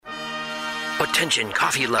Attention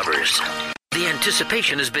coffee lovers. The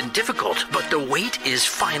anticipation has been difficult, but the wait is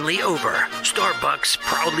finally over. Starbucks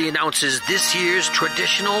proudly announces this year's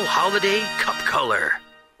traditional holiday cup color.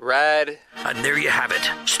 Red. And there you have it.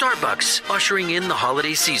 Starbucks ushering in the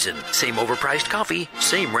holiday season. Same overpriced coffee,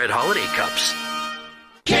 same red holiday cups.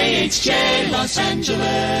 KHJ Los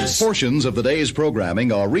Angeles. Portions of the day's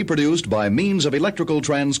programming are reproduced by means of electrical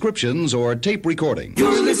transcriptions or tape recording.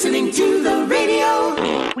 You're listening to the radio.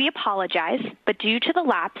 We apologize, but due to the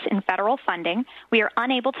lapse in federal funding, we are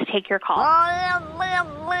unable to take your call.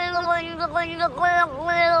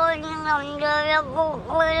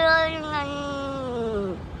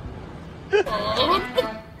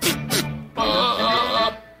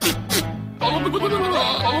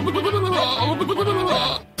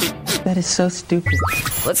 That is so stupid.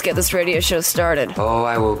 Let's get this radio show started. Oh,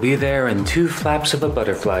 I will be there in 2 flaps of a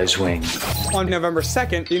butterfly's wing. On November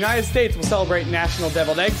 2nd, the United States will celebrate National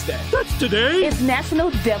Deviled Eggs Day. That's today? It's National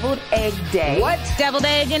Deviled Egg Day. What? Deviled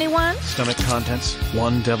egg, anyone? Stomach contents,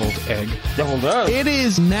 1 deviled egg. Deviled egg? It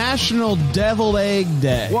is National Deviled Egg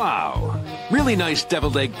Day. Wow. Really nice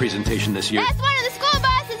deviled egg presentation this year. That's one of the school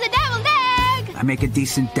buses, a deviled egg! I make a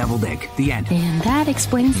decent deviled egg. The end. And that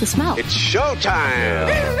explains the smell. It's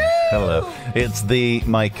showtime! Hello. It's the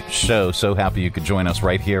Mike Show. So happy you could join us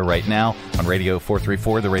right here, right now on Radio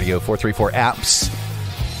 434, the Radio 434 apps,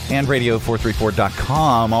 and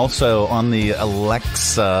Radio434.com. Also on the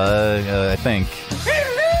Alexa, I think.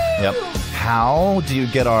 Yep. How do you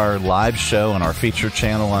get our live show and our feature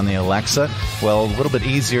channel on the Alexa? Well, a little bit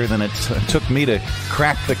easier than it took me to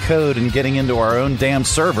crack the code and getting into our own damn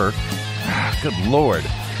server. Good Lord.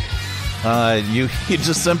 You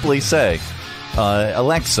just simply say,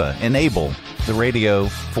 Alexa, enable the Radio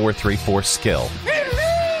 434 skill.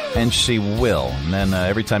 And she will. And then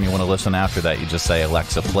every time you want to listen after that, you just say,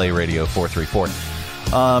 Alexa, play Radio 434.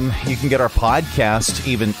 You can get our podcast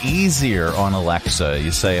even easier on Alexa.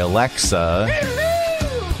 You say, Alexa,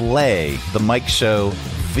 play the Mike Show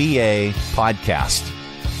VA podcast.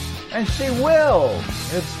 And she will.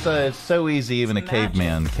 It's so easy, even a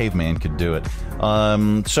caveman could do it.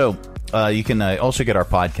 You can also get our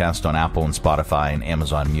podcast on Apple and Spotify and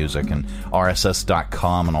Amazon Music and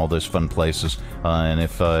RSS.com and all those fun places. And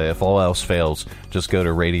if all else fails, just go to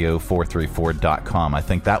radio434.com. I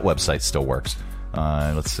think that website still works.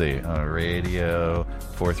 Let's see,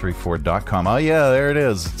 radio434.com. Oh, yeah, there it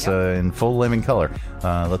is. It's in full living color.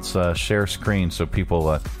 Let's share screen so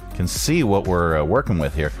people can see what we're working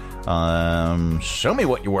with here. Show me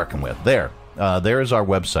what you're working with. There is our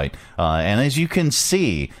website. And as you can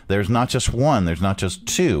see, there's not just one, there's not just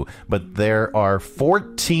two, but there are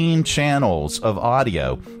 14 channels of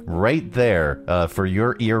audio right there for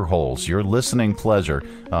your ear holes, your listening pleasure,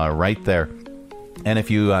 right there. And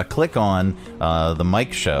if you click on the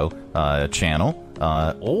Mike Show channel,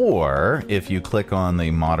 or if you click on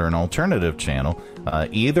the Modern Alternative channel,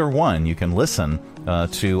 either one, you can listen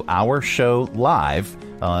to our show live,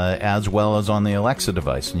 as well as on the Alexa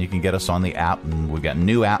device. And you can get us on the app, and we've got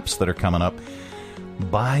new apps that are coming up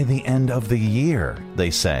by the end of the year,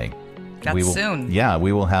 they say. That's soon. Yeah,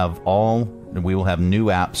 we will have new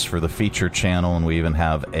apps for the feature channel, and we even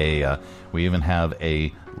have a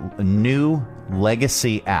new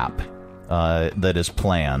legacy app that is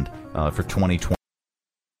planned for 2020.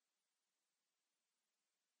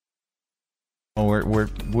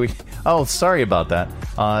 Oh, sorry about that.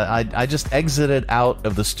 I just exited out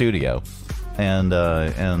of the studio, and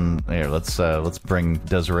here, let's bring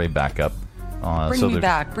Desiree back up. Bring me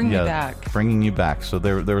back. Bringing you back. So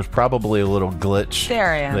there was probably a little glitch.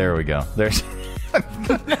 There I am. There we go. There's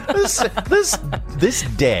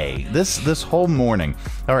this whole morning.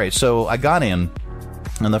 All right, so I got in,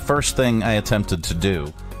 and the first thing I attempted to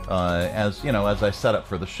do, as I set up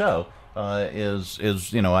for the show, is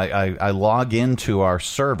I log into our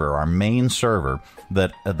server, our main server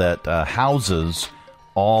that houses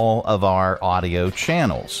all of our audio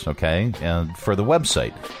channels, okay, and for the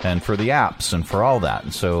website and for the apps and for all that.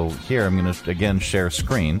 And so here I'm going to again share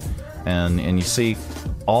screen, and you see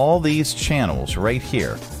all these channels right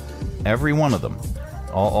here, every one of them,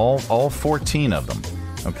 all 14 of them.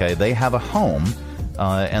 Okay, they have a home,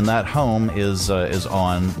 and that home is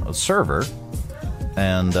on a server.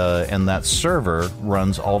 And that server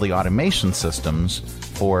runs all the automation systems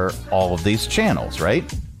for all of these channels, right?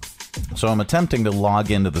 So I'm attempting to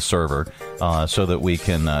log into the server so that we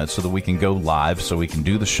can go live, so we can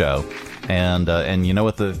do the show. And you know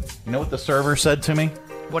what the server said to me?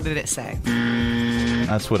 What did it say?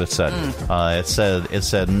 That's what it said. It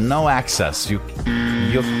said no access. You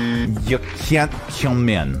can't come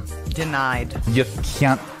in. Denied. You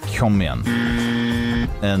can't come in.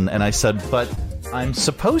 And I said, but I'm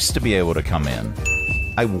supposed to be able to come in.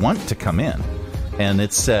 I want to come in. And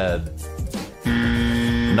it said,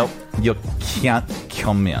 nope, you can't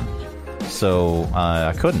come in. So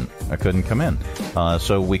I couldn't come in.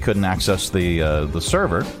 So we couldn't access the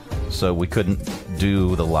server. So we couldn't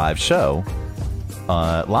do the live show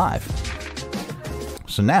live.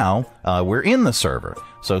 So now we're in the server.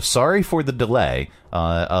 So sorry for the delay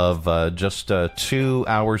of just 2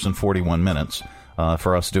 hours and 41 minutes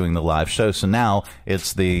for us doing the live show. So now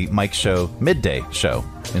it's the Mike Show midday show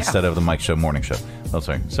instead of the Mike Show morning show. Oh,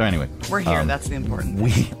 sorry. So anyway. We're here. That's the important thing.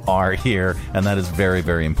 We are here, and that is very,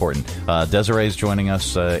 very important. Desiree's joining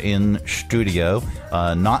us in studio,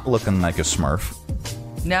 not looking like a Smurf.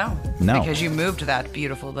 No. Because you moved that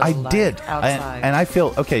beautiful little light did. outside. And I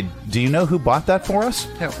feel, okay, do you know who bought that for us?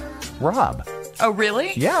 Who? Rob. Oh,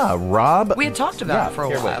 really? Yeah, Rob. We had talked about it for a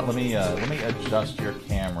while. Wait, let me adjust your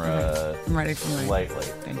camera I'm ready for slightly.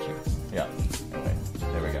 Thank you. Yeah. Okay.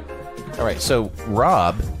 There we go. All right, so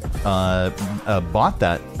Rob bought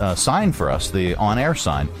that sign for us, the on-air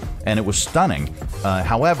sign, and it was stunning.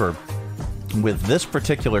 However, with this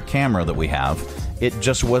particular camera that we have, it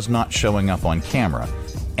just was not showing up on camera.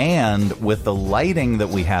 And with the lighting that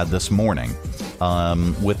we had this morning,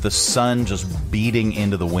 with the sun just beating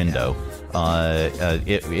into the window,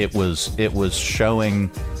 it was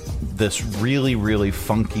showing this really, really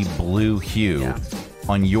funky blue hue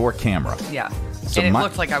on your camera. Yeah. So and it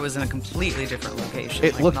looked like I was in a completely different location.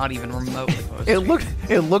 It looked not even remotely close.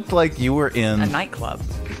 It looked like you were in a nightclub.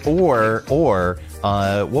 Or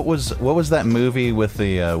what was that movie with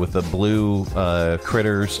the blue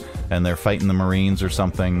critters and they're fighting the Marines or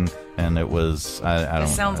something? And it was I don't. It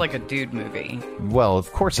sounds like a dude movie. Well,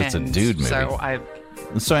 of course it's a dude movie.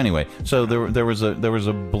 So anyway, there was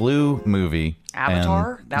a blue movie.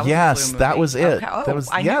 Avatar? That was that was it. Okay. Oh, that was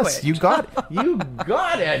I knew it. You got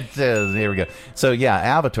it. Here we go. So yeah,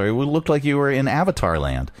 Avatar. It looked like you were in Avatar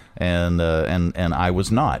land, and I was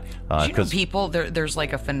not. You know, people there's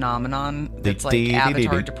like a phenomenon that's like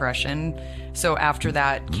Avatar depression. So after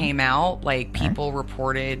that came out, like people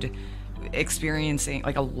reported experiencing,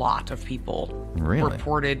 like a lot of people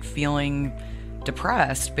reported feeling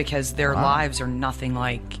depressed because their lives are nothing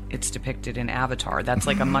like it's depicted in Avatar. That's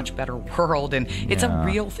like a much better world, and it's a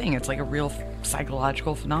real thing. It's like a real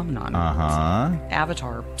psychological phenomenon.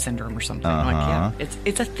 Avatar syndrome or something. Like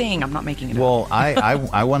it's a thing. I'm not making it up.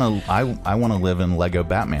 I want to live in Lego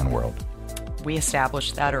Batman world. We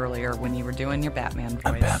established that earlier when you were doing your Batman voice.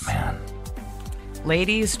 I'm Batman.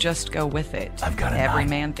 Ladies, just go with it. I've got Every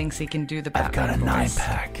man thinks he can do the Batman voice. I've got a voice.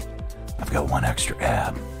 9-pack. I've got one extra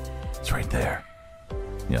ab. It's right there.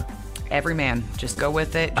 Yeah. Every man, just go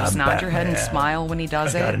with it. Just nod your head and smile when he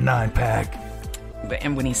does it. I got a 9-pack.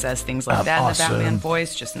 And when he says things like that in the Batman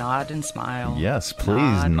voice, just nod and smile. Yes,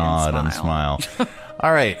 please nod and smile.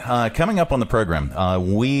 All right, coming up on the program,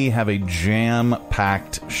 we have a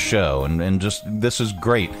jam-packed show, and just this is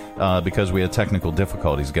great because we had technical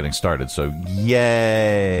difficulties getting started. So,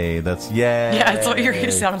 yay! That's yay! Yeah, it's what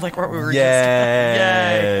you sounded like what we were just.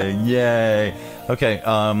 Yay! Yay! Okay,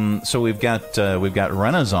 so we've got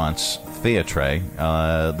Renaissance Theatre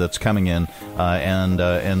that's coming in, and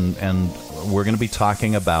we're going to be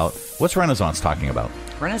talking about what's Renaissance talking about.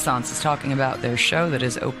 Renaissance is talking about their show that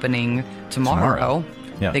is opening tomorrow.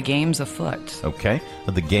 Yeah. The Game's Afoot. Okay.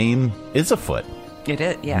 The game is afoot. It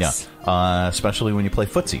is, yes. Yeah. Especially when you play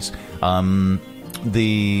footsies.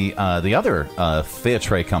 The other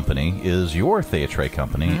theatre company is your theatre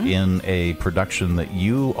company in a production that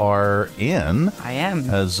you are in. I am.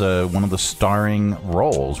 As one of the starring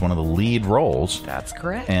roles, one of the lead roles. That's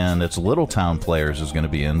correct. And it's Little Town Players is going to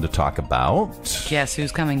be in to talk about. Guess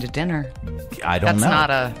who's coming to dinner? I don't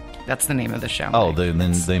know. That's the name of the show. Oh, the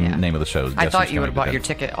name of the show is I thought you would have bought your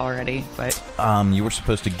ticket already, but... you were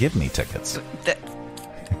supposed to give me tickets.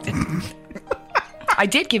 I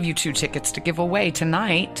did give you 2 tickets to give away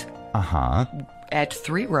tonight. At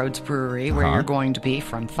 3 Roads Brewery, where you're going to be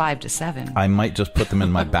from 5 to 7. I might just put them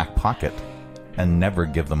in my back pocket and never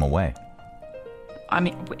give them away. I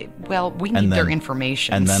mean, well, we need their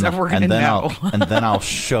information, so we're going to know. And then I'll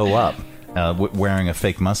show up wearing a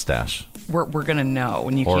fake mustache. We're going to know,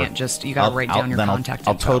 and you can't just, you got to write down your contact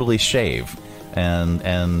info. I'll totally shave,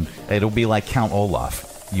 and it'll be like Count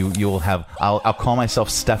Olaf. You'll have, I'll call myself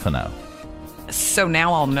Stefano. So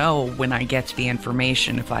now I'll know when I get the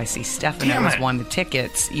information. If I see Stefano has won the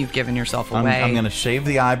tickets, you've given yourself away. I'm going to shave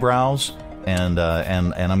the eyebrows, and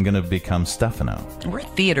I'm going to become Stefano. We're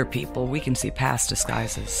theater people. We can see past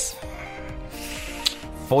disguises.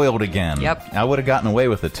 Foiled again. Yep. I would have gotten away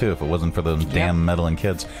with it, too, if it wasn't for those damn meddling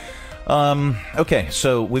kids. Okay,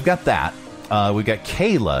 so we've got that. We've got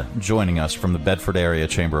Kayla joining us from the Bedford Area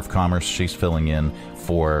Chamber of Commerce. She's filling in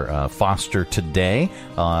for Foster today.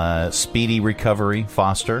 Speedy recovery,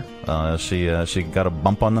 Foster. She got a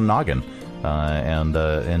bump on the noggin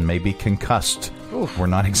and maybe concussed. Oof. We're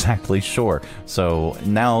not exactly sure. So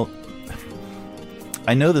now,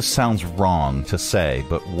 I know this sounds wrong to say,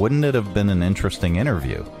 but wouldn't it have been an interesting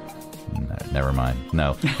interview? No, never mind.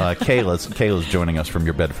 No. Kayla's joining us from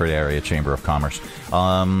your Bedford Area Chamber of Commerce.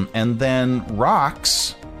 And then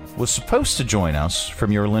Rox was supposed to join us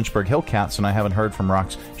from your Lynchburg Hillcats, and I haven't heard from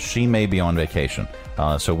Rox. She may be on vacation.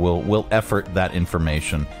 So we'll effort that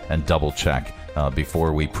information and double check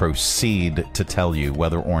before we proceed to tell you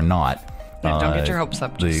whether or not don't get your hopes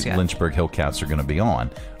up just the yet. Lynchburg Hillcats are going to be on.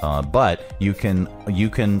 But you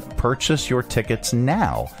can purchase your tickets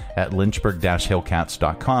now at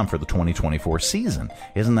lynchburg-hillcats.com for the 2024 season.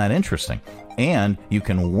 Isn't that interesting? And you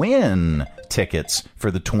can win tickets for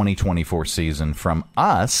the 2024 season from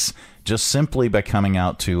us just simply by coming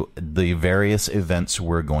out to the various events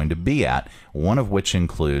we're going to be at, one of which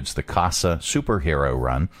includes the Casa Superhero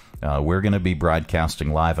Run. We're going to be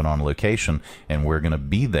broadcasting live and on location, and we're going to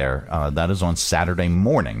be there. That is on Saturday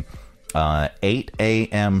morning, 8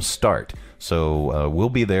 a.m. start. So we'll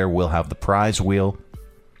be there. We'll have the prize wheel.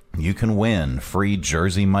 You can win free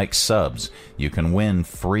Jersey Mike subs. You can win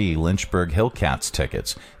free Lynchburg Hillcats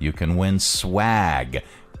tickets. You can win swag,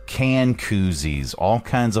 can koozies, all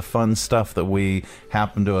kinds of fun stuff that we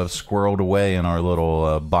happen to have squirreled away in our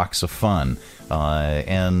little box of fun.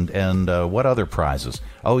 And what other prizes?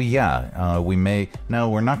 Oh, yeah, we may...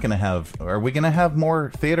 No, we're not going to have... Are we going to have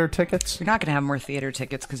more theater tickets? You're not going to have more theater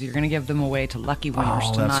tickets because you're going to give them away to lucky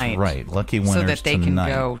winners tonight. That's right, lucky winners tonight. So that they can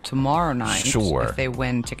go tomorrow night sure. if they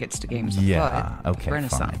win tickets to games of okay,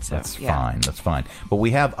 Renaissance. Fine. So, that's fine, that's fine. But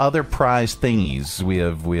we have other prize thingies. We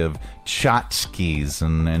have tchotchkes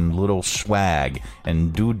and little swag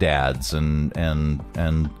and doodads and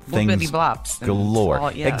things bitty blops galore.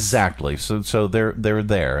 All, yes. Exactly. So they're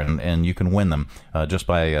there, and you can win them just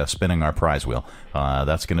by spinning our prize wheel.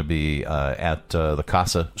 That's going to be at the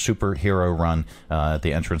Casa Superhero Run at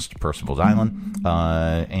the entrance to Percival's Island,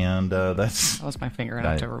 and that's... That was my finger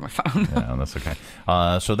out over my phone. Yeah, that's okay.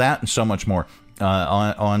 So that and so much more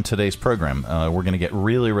on today's program. We're going to get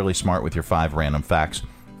really, really smart with your 5 random facts,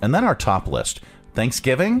 and then our top list.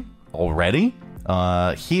 Thanksgiving already.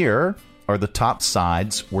 Here are the top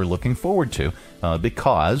sides we're looking forward to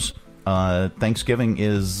because Thanksgiving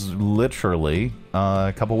is literally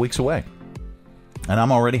a couple weeks away, and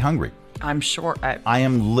I'm already hungry. I'm sure. I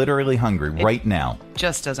am literally hungry right now.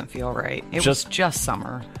 Just doesn't feel right. It was just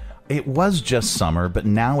summer. It was just summer, but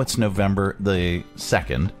now it's November the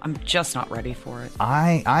 2nd. I'm just not ready for it.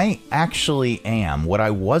 I actually am. What I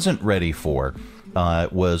wasn't ready for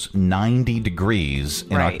was 90 degrees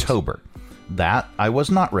in October. That I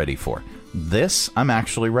was not ready for. This I'm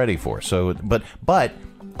actually ready for. So, but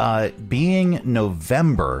being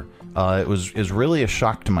November, is really a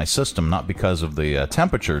shock to my system, not because of the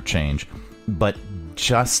temperature change, but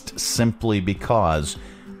just simply because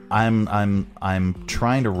I'm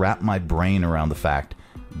trying to wrap my brain around the fact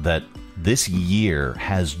that this year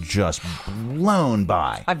has just blown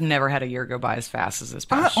by. I've never had a year go by as fast as this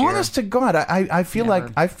past year. Honest to God, I feel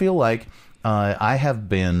like I have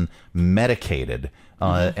been medicated.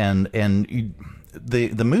 And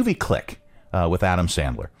the movie Click with Adam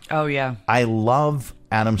Sandler. Oh yeah, I love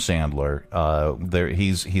Adam Sandler.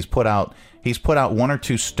 He's put out 1 or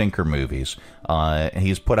 2 stinker movies.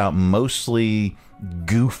 He's put out mostly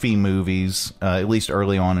goofy movies, at least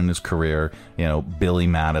early on in his career. You know, Billy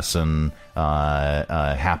Madison,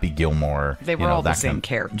 Happy Gilmore. They were all the same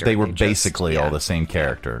character. They were basically all the same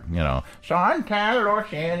character. You know, Chantal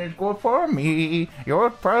Ocean is good for me. You'll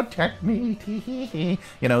protect me.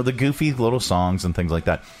 You know, the goofy little songs and things like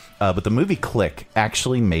that. But the movie Click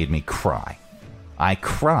actually made me cry. I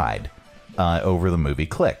cried over the movie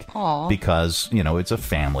Click. Aww. Because, you know, it's a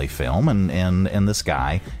family film, and this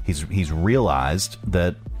guy, he's realized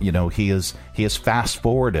that, you know, he has fast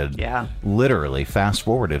forwarded, literally fast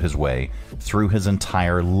forwarded his way through his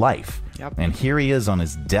entire life. Yep. And here he is on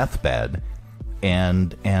his deathbed,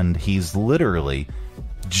 and he's literally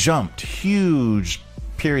jumped huge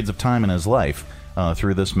periods of time in his life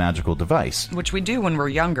through this magical device. Which we do when we're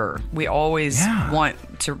younger. We always want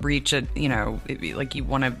to reach a, you know, like you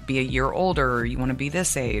want to be a year older, you want to be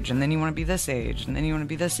this age, and then you want to be this age, and then you want to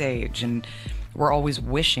be this age, and we're always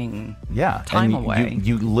wishing time away.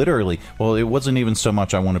 You literally, well, it wasn't even so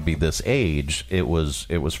much I want to be this age. It was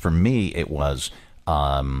for me, it was,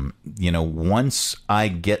 you know, once I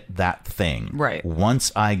get that thing, right?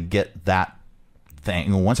 Once I get that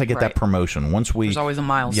thing, once I get that promotion, there's always a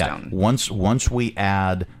milestone. Yeah, once we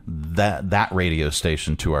add that radio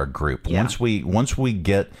station to our group, once we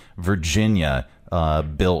get Virginia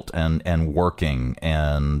built and working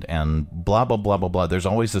and blah blah blah blah blah, there's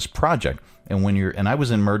always this project. And I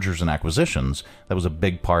was in mergers and acquisitions. That was a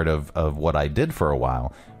big part of what I did for a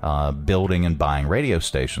while, building and buying radio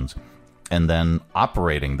stations, and then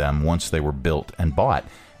operating them once they were built and bought.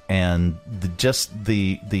 And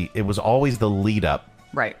it was always the lead up,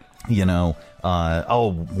 right?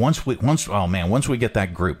 Once we get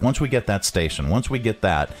that group, once we get that station, once we get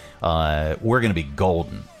that, we're going to be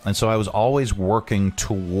golden. And so I was always working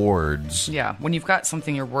towards. Yeah, when you've got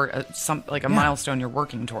something like a milestone you're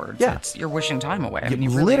working towards, you're wishing time away. I mean, you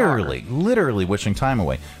literally wishing time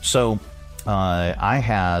away. So I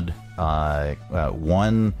had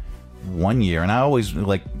one year, and I always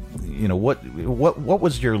what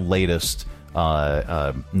was your latest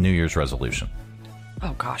New Year's resolution?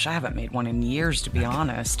 Oh gosh, I haven't made one in years, to be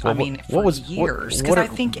honest. Well, years, because I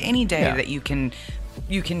think any day that you can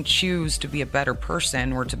choose to be a better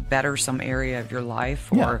person or to better some area of your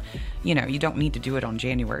life, or you don't need to do it on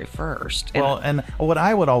January 1st. And what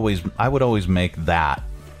I would always make that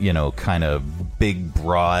kind of big,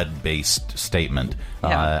 broad-based statement.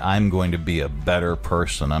 I'm going to be a better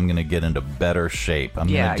person. I'm going to get into better shape. I'm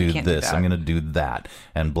going to do this. I'm going to do that,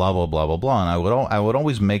 and blah blah blah blah blah. And I would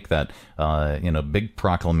always make that big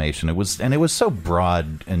proclamation. It was so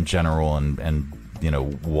broad and general and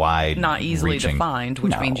wide, not easily reaching. defined,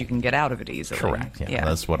 which means you can get out of it easily. Correct. Yeah,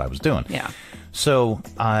 that's what I was doing. Yeah. So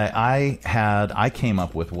I came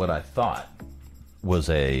up with what I thought was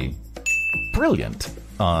a brilliant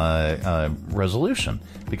resolution,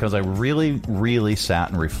 because I really, really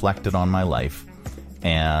sat and reflected on my life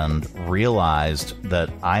and realized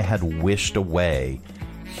that I had wished away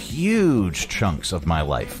huge chunks of my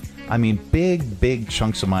life. I mean, big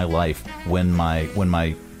chunks of my life when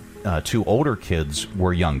my two older kids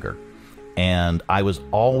were younger, and I was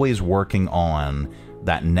always working on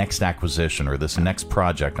that next acquisition or this next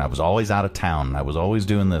project. I was always out of town, and I was always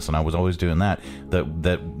doing this, and I was always doing that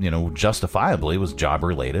justifiably was job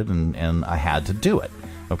related, and I had to do it.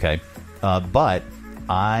 Okay. But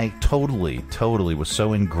I totally was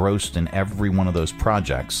so engrossed in every one of those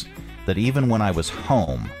projects that even when I was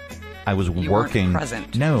home, I was working.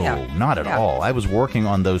 Present. No, not at all. I was working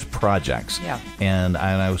on those projects. Yeah. And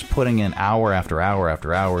I was putting in hour after hour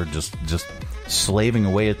after hour, just slaving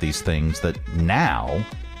away at these things that now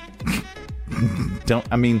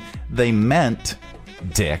they meant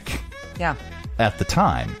dick. Yeah. At the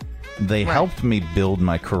time. They helped me build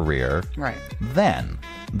my career. Right. Then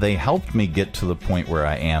they helped me get to the point where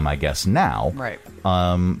I am, I guess, now. Right.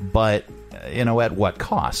 But at what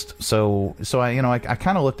cost? So I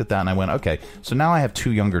kind of looked at that and I went, okay, so now I have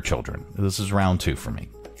two younger children. This is round 2 for me.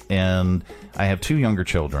 And I have two younger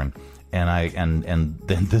children. And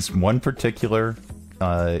then this one particular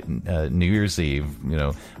New Year's Eve,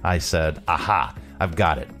 I said, aha, I've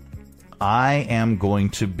got it. I am going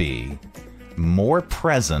to be more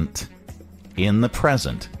present in the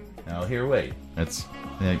present. Now, here, wait. It's,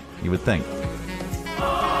 you would think.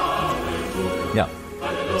 Yeah.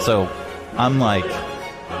 So, I'm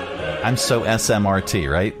so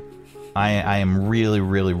SMRT, right? I am really,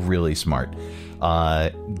 really, really smart.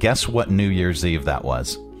 Guess what New Year's Eve that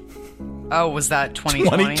was? Oh, was that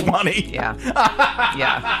 2020? 2020. Yeah.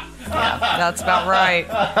 Yeah, that's about right.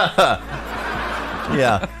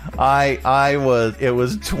 Yeah. It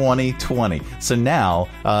was 2020. So now,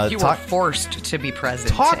 you were forced to be present.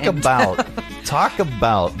 Talk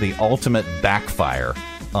about the ultimate backfire.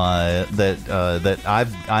 That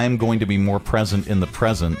I am going to be more present in the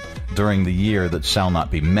present during the year that shall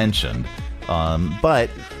not be mentioned. But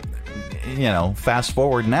fast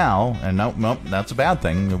forward now, and nope, that's a bad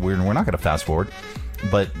thing. We're not going to fast forward.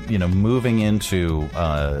 But moving into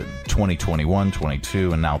 2021,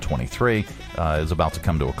 22, and now 23 is about to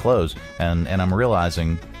come to a close, and I'm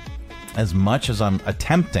realizing, as much as I'm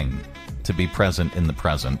attempting to be present in the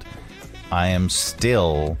present, I am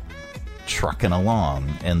still trucking along,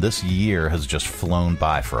 and this year has just flown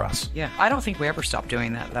by for us. Yeah, I don't think we ever stop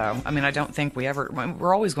doing that, though. I mean, I don't think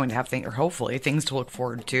we're always going to have things, or hopefully things to look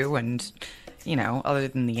forward to, and other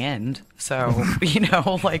than the end. So, we're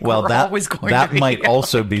always going to that might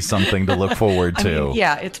also be something to look forward to. I mean,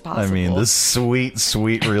 yeah, it's possible. I mean, the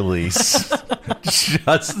sweet release.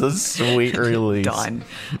 Just the sweet release. Done.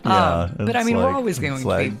 Yeah, but I mean, we're always going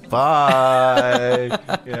to be. Bye.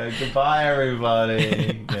 Yeah, goodbye,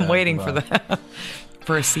 everybody. Yeah, I'm waiting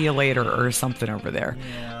for a see you later or something over there.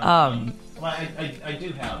 Yeah. Well, I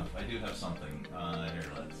do have something.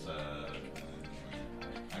 Here, let's.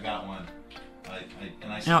 I got one.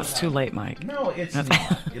 No, it's too late, Mike. No, it's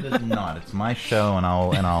not. It is not. It's my show, and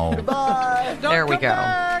I'll. Goodbye. There we go.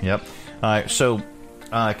 Yep. All right. So,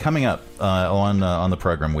 coming up on the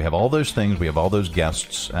program, we have all those things. We have all those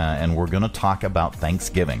guests, and we're going to talk about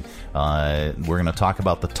Thanksgiving. We're going to talk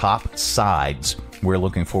about the top sides we're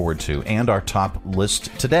looking forward to, and our top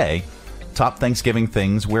list today. Top Thanksgiving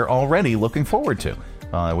things we're already looking forward to.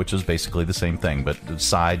 Which is basically the same thing, but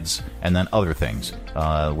sides and then other things.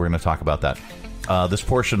 We're going to talk about that. This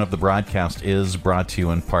portion of the broadcast is brought to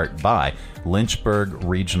you in part by Lynchburg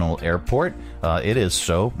Regional Airport. It is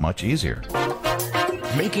so much easier.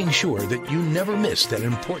 Making sure that you never miss that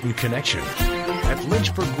important connection. At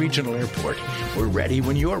Lynchburg Regional Airport, we're ready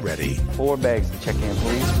when you're ready. 4 bags to check in,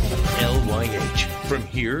 please. LYH. From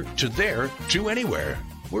here to there to anywhere.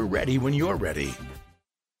 We're ready when you're ready.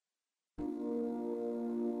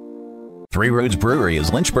 Three Roads Brewery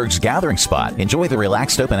is Lynchburg's gathering spot. Enjoy the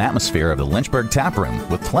relaxed open atmosphere of the Lynchburg Tap Room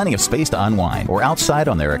with plenty of space to unwind, or outside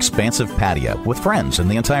on their expansive patio with friends and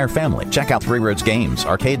the entire family. Check out Three Roads games,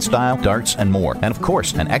 arcade style, darts, and more. And of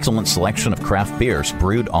course, an excellent selection of craft beers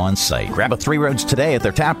brewed on site. Grab a Three Roads today at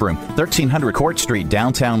their tap room, 1300 Court Street,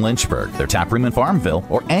 downtown Lynchburg, their tap room in Farmville,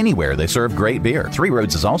 or anywhere they serve great beer. Three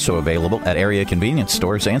Roads is also available at area convenience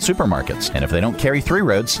stores and supermarkets. And if they don't carry Three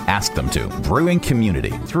Roads, ask them to. Brewing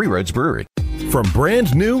community. Three Roads Brewery. From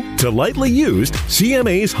brand new to lightly used,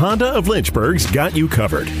 CMA's Honda of Lynchburg's got you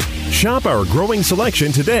covered. Shop our growing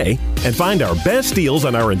selection today and find our best deals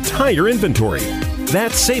on our entire inventory.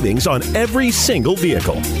 That's savings on every single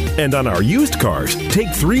vehicle. And on our used cars,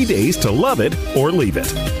 take 3 days to love it or leave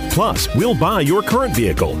it. Plus, we'll buy your current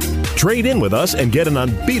vehicle. Trade in with us and get an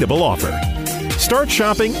unbeatable offer. Start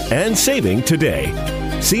shopping and saving today.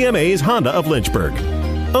 CMA's Honda of Lynchburg.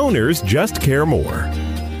 Owners just care more.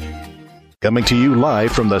 Coming to you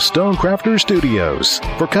live from the Stonecrafters Studios.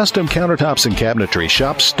 For custom countertops and cabinetry,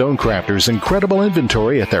 shop Stonecrafters' incredible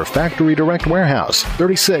inventory at their Factory Direct Warehouse,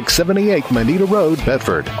 3678 Manita Road,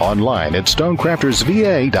 Bedford. Online at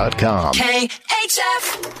stonecraftersva.com.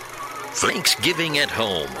 KHF! Thanksgiving at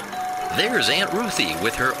home. There's Aunt Ruthie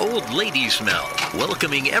with her old lady smell,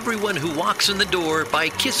 welcoming everyone who walks in the door by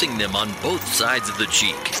kissing them on both sides of the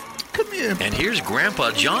cheek. Come here. And here's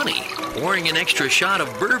Grandpa Johnny, pouring an extra shot of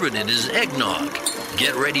bourbon in his eggnog.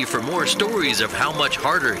 Get ready for more stories of how much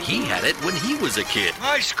harder he had it when he was a kid.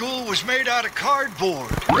 My school was made out of cardboard.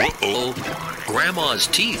 Uh-oh. Grandma's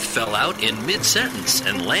teeth fell out in mid-sentence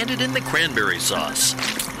and landed in the cranberry sauce.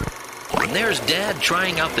 And there's Dad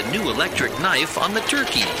trying out the new electric knife on the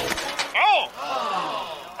turkey.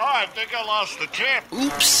 I think I lost the tip.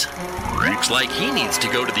 Oops. Looks like he needs to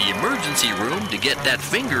go to the emergency room to get that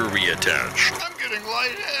finger reattached. I'm getting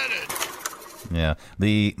lightheaded. Yeah,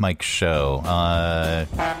 the Mike Show.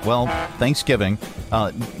 Well, Thanksgiving.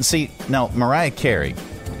 See, now Mariah Carey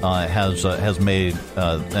has made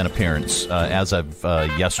an appearance as of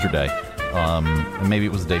yesterday. Maybe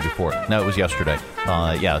it was the day before. No, it was yesterday.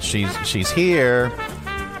 Yeah, she's here.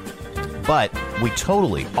 But we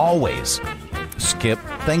totally always skip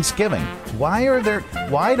Thanksgiving. Why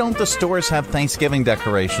don't the stores have Thanksgiving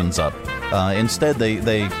decorations up? Instead,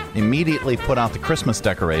 they immediately put out the Christmas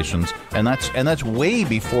decorations, and that's way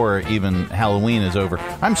before even Halloween is over.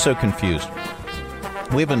 I'm so confused.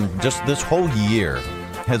 We've been just this whole year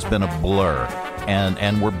has been a blur,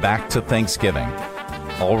 and we're back to Thanksgiving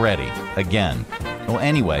already again. Well,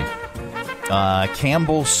 anyway,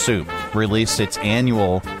 Campbell's Soup released its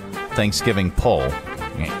annual Thanksgiving poll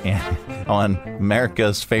on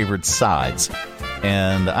America's favorite sides,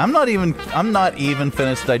 and I'm not even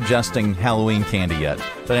finished digesting Halloween candy yet.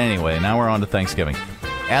 But anyway, now we're on to Thanksgiving.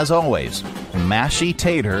 As always, mashy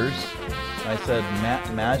taters. I said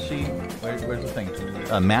mashy. Where's the thing?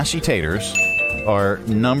 Mashy taters are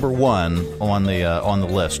number one on the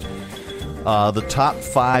list. The top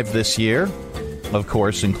 5 this year, of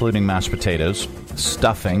course, including mashed potatoes,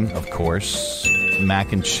 stuffing, of course,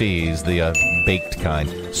 mac and cheese, the baked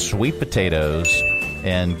kind, sweet potatoes,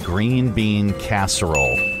 and green bean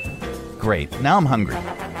casserole. Great. Now I'm hungry.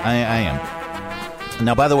 I am.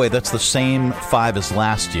 Now, by the way, that's the same 5 as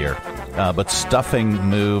last year, but stuffing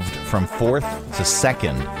moved from 4th to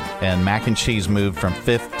 2nd, and mac and cheese moved from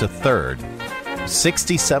 5th to 3rd.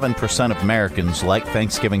 67% of Americans like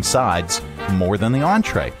Thanksgiving sides more than the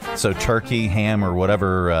entree. So turkey, ham, or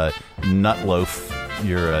whatever nut loaf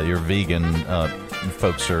your vegan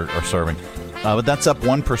folks are serving. But that's up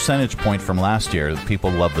 1 percentage point from last year.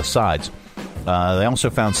 People love the sides. They also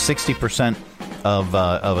found 60% of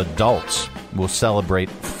adults will celebrate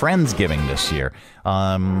Friendsgiving this year.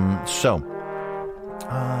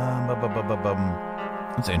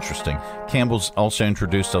 That's interesting. Campbell's also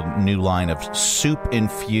introduced a new line of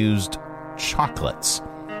soup-infused chocolates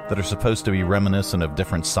that are supposed to be reminiscent of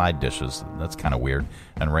different side dishes. That's kind of weird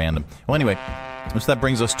and random. Well, anyway, so that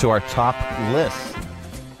brings us to our top list.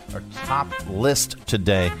 Our top list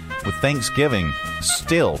today, with Thanksgiving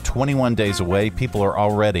still 21 days away, people are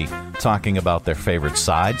already talking about their favorite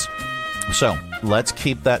sides. So let's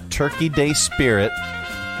keep that Turkey Day spirit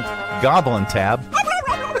gobbling, Tab.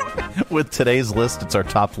 With today's list, it's our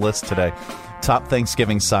top list today. Top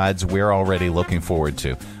Thanksgiving sides we're already looking forward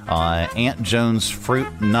to. Aunt Joan's fruit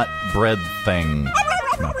nut bread thing.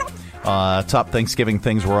 Top Thanksgiving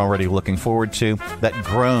things we're already looking forward to. That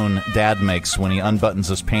groan Dad makes when he unbuttons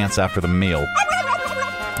his pants after the meal.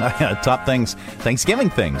 Top Thanksgiving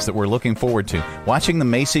things that we're looking forward to. Watching the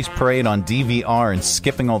Macy's parade on DVR and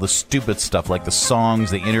skipping all the stupid stuff like the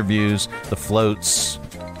songs, the interviews, the floats,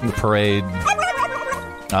 the parade.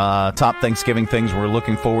 Top Thanksgiving things we're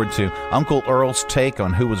looking forward to. Uncle Earl's take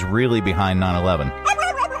on who was really behind 9/11.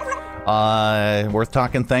 We're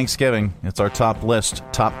talking Thanksgiving. It's our top list.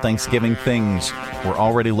 Top Thanksgiving things we're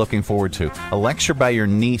already looking forward to. A lecture by your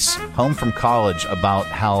niece home from college about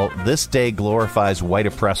how this day glorifies white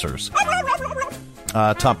oppressors.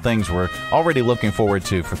 Top things we're already looking forward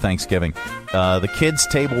to for Thanksgiving. The kids'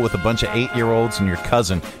 table with a bunch of 8-year-olds and your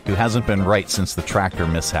cousin who hasn't been right since the tractor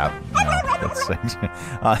mishap.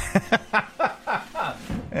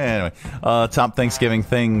 Anyway, top Thanksgiving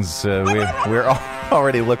things we're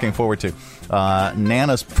already looking forward to.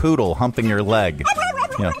 Nana's poodle humping your leg.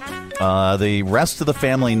 The rest of the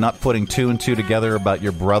family not putting 2 and 2 together about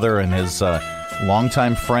your brother and his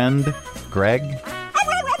longtime friend, Greg.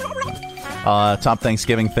 Top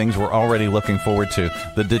Thanksgiving things we're already looking forward to.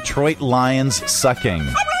 The Detroit Lions sucking.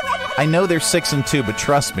 I know they're 6-2, but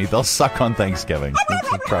trust me, they'll suck on Thanksgiving.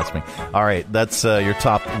 Trust me. All right, that's your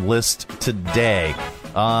top list today.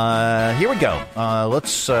 Here we go.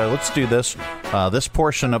 Let's do this. This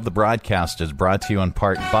portion of the broadcast is brought to you in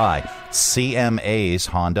part by CMA's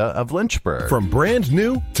Honda of Lynchburg. From brand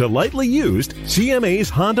new to lightly used, CMA's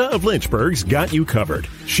Honda of Lynchburg's got you covered.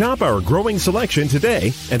 Shop our growing selection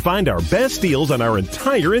today and find our best deals on our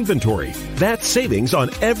entire inventory. That's savings on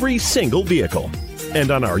every single vehicle.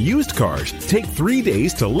 And on our used cars, take 3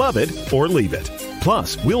 days to love it or leave it.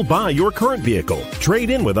 Plus, we'll buy your current vehicle, trade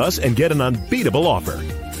in with us, and get an unbeatable offer.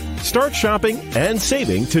 Start shopping and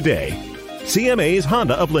saving today. CMA's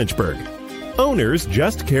Honda of Lynchburg. Owners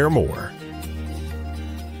just care more.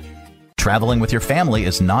 Traveling with your family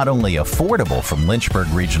is not only affordable from Lynchburg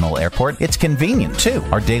Regional Airport, it's convenient too.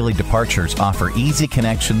 Our daily departures offer easy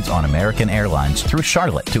connections on American Airlines through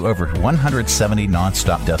Charlotte to over 170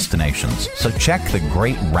 nonstop destinations. So check the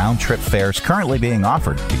great round-trip fares currently being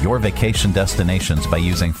offered to your vacation destinations by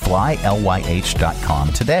using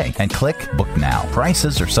flylyh.com today and click Book Now.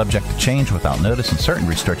 Prices are subject to change without notice and certain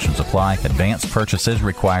restrictions apply. Advanced purchase is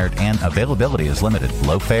required and availability is limited.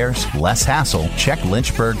 Low fares, less hassle. Check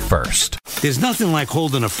Lynchburg first. There's nothing like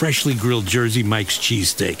holding a freshly grilled Jersey Mike's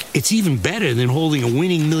cheesesteak. It's even better than holding a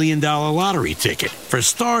winning $1 million lottery ticket. For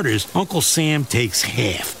starters, Uncle Sam takes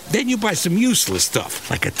half. Then you buy some useless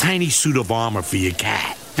stuff, like a tiny suit of armor for your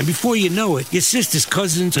cat. And before you know it, your sister's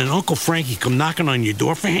cousins and Uncle Frankie come knocking on your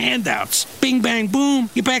door for handouts. Bing, bang, boom,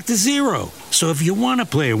 you're back to zero. So if you want to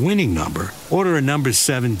play a winning number, order a number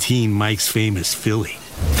 17 Mike's Famous Philly.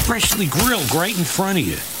 Freshly grilled right in front of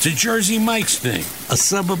you. It's a Jersey Mike's thing. A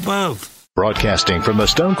sub above. Broadcasting from the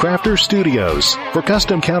Stonecrafters Studios. For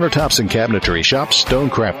custom countertops and cabinetry, shop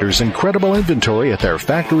Stonecrafters' incredible inventory at their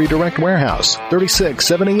Factory Direct Warehouse,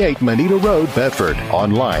 3678 Manita Road, Bedford.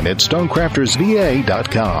 Online at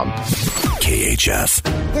stonecraftersva.com.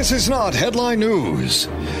 KHF. This is not headline news.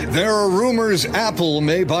 There are rumors Apple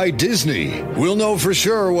may buy Disney. We'll know for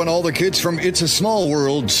sure when all the kids from It's a Small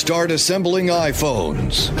World start assembling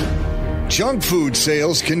iPhones. Junk food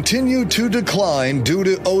sales continue to decline due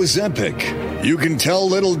to Ozempic. You can tell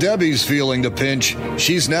Little Debbie's feeling the pinch.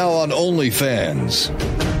 She's now on OnlyFans.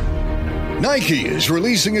 Nike is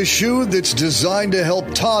releasing a shoe that's designed to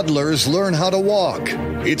help toddlers learn how to walk.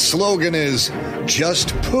 Its slogan is,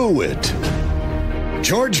 "Just poo it."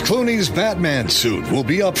 George Clooney's Batman suit will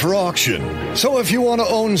be up for auction. So if you want to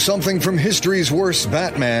own something from history's worst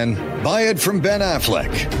Batman, buy it from Ben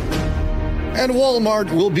Affleck. And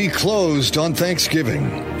Walmart will be closed on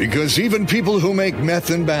Thanksgiving because even people who make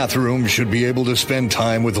meth in bathrooms should be able to spend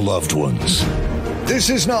time with loved ones. This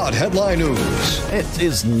is not headline news. It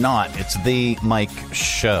is not. It's the Mike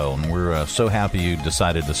Show, and we're so happy you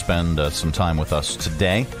decided to spend some time with us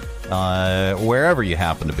today, wherever you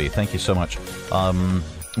happen to be. Thank you so much.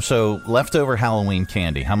 So, leftover Halloween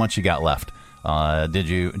candy. How much you got left? Did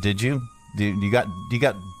you You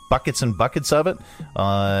got buckets and buckets of it?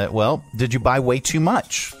 Well, did you buy way too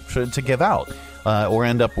much to give out? Or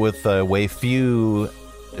end up with way too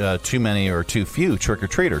many or too few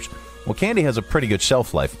trick-or-treaters? Well, candy has a pretty good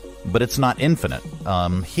shelf life, but it's not infinite.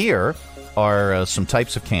 Here are some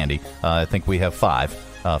types of candy. I think we have five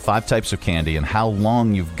types of candy, and how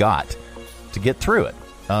long you've got to get through it.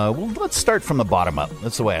 Well, let's start from the bottom up.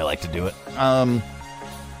 That's the way I like to do it.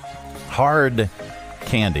 Hard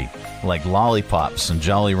candy, like lollipops and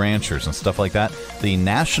Jolly Ranchers and stuff like that. The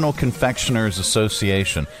National Confectioners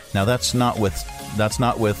Association. Now, that's not with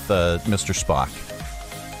Mr. Spock,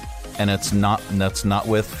 and that's not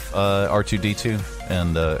with R2-D2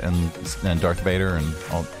 and Darth Vader and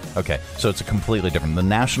all. Okay, so it's a completely different. The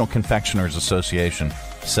National Confectioners Association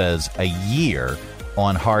says a year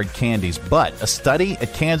on hard candies, but a study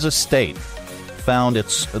at Kansas State found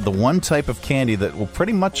it's the one type of candy that will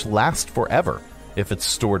pretty much last forever if it's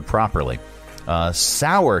stored properly.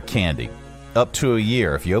 Sour candy, up to a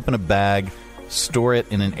year. If you open a bag, store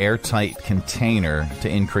it in an airtight container to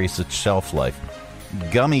increase its shelf life.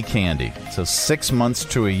 Gummy candy, so 6 months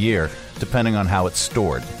to a year, depending on how it's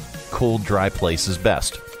stored. Cool, dry place is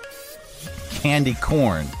best. Candy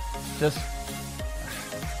corn, just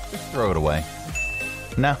throw it away.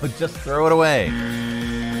 No, just throw it away.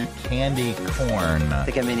 Candy corn. I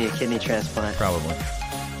think I may need a kidney transplant. Probably.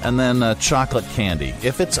 And then chocolate candy.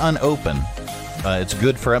 If it's unopened, it's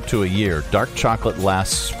good for up to a year. Dark chocolate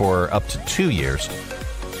lasts for up to 2 years.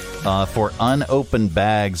 For unopened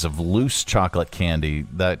bags of loose chocolate candy,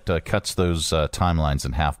 that cuts those timelines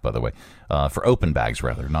in half, by the way. For open bags,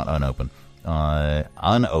 rather, not unopened.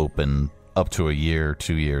 Unopened, up to a year,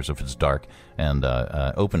 2 years if it's dark. And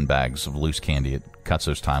open bags of loose candy, it cuts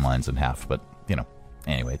those timelines in half. But,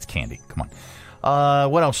 anyway, it's candy. Come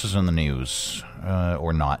on. What else is in the news?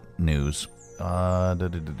 Or not news?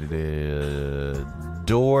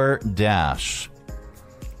 DoorDash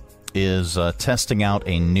is testing out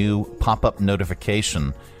a new pop-up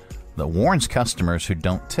notification that warns customers who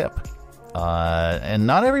don't tip. And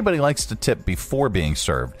not everybody likes to tip before being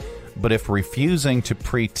served. But if refusing to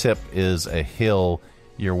pre-tip is a hill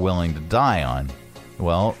you're willing to die on,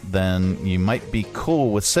 well, then you might be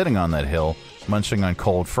cool with sitting on that hill, munching on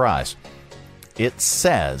cold fries. It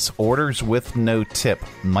says orders with no tip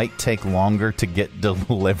might take longer to get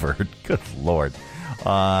delivered. Good Lord.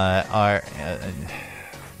 Are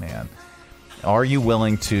you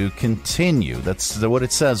willing to continue? That's what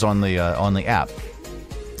it says on the app.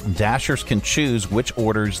 Dashers can choose which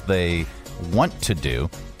orders they want to do,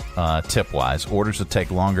 tip-wise. Orders that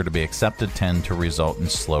take longer to be accepted tend to result in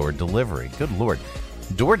slower delivery. Good Lord.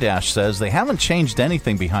 DoorDash says they haven't changed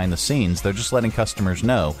anything behind the scenes. They're just letting customers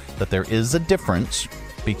know that there is a difference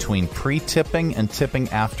between pre-tipping and tipping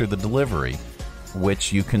after the delivery,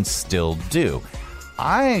 which you can still do.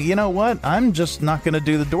 You know what? I'm just not going to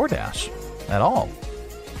do the DoorDash at all.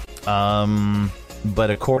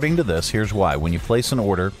 But according to this, here's why. When you place an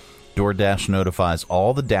order, DoorDash notifies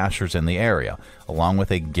all the Dashers in the area, along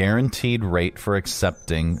with a guaranteed rate for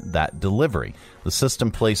accepting that delivery. The system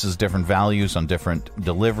places different values on different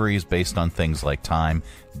deliveries based on things like time,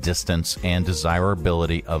 distance, and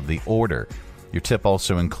desirability of the order. Your tip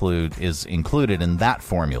also is included in that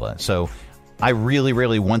formula. So I really,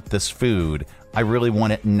 really want this food. I really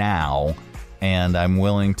want it now, and I'm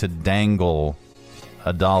willing to dangle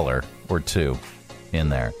 $1 or $2 in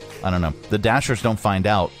there. I don't know. The Dashers don't find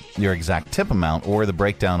out your exact tip amount or the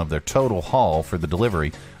breakdown of their total haul for the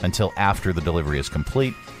delivery until after the delivery is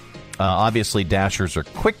complete. Obviously, Dashers are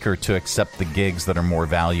quicker to accept the gigs that are more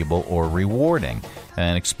valuable or rewarding,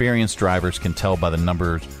 and experienced drivers can tell by the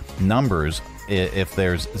numbers if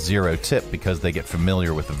there's zero tip because they get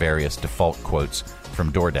familiar with the various default quotes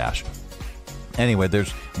from DoorDash. Anyway,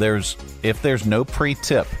 if there's no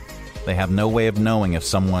pre-tip, they have no way of knowing if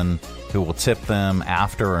someone who will tip them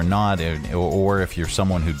after or not, or if you're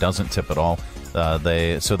someone who doesn't tip at all.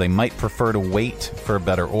 They might prefer to wait for a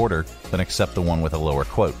better order than accept the one with a lower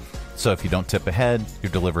quote. So if you don't tip ahead,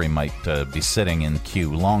 your delivery might be sitting in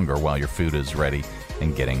queue longer while your food is ready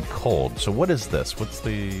and getting cold. So what is this?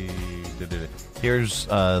 Here's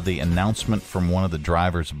the announcement from one of the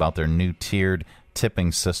drivers about their new tiered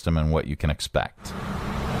tipping system and what you can expect.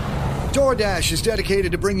 DoorDash is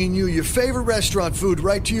dedicated to bringing you your favorite restaurant food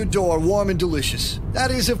right to your door, warm and delicious.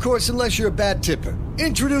 That is, of course, unless you're a bad tipper.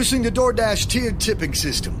 Introducing the DoorDash tiered tipping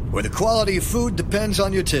system, where the quality of food depends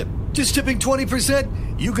on your tip. Just tipping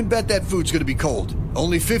 20%, you can bet that food's going to be cold.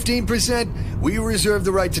 Only 15%, we reserve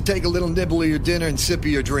the right to take a little nibble of your dinner and sip of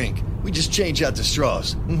your drink. We just change out the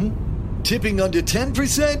straws. Tipping under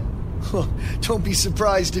 10%, Don't be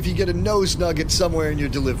surprised if you get a nose nugget somewhere in your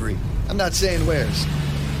delivery. I'm not saying where's.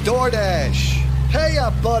 DoorDash. Hey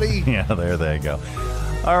up, buddy. Yeah, there they go.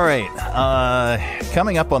 All right.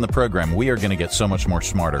 Coming up on the program, we are going to get so much more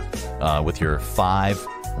smarter with your 5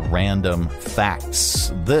 random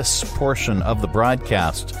facts. This portion of the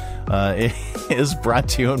broadcast is brought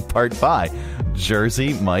to you in part by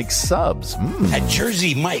Jersey Mike's Subs. At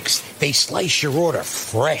Jersey Mike's, they slice your order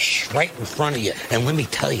fresh right in front of you. And let me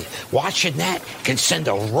tell you, watching that can send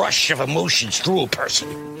a rush of emotions through a person.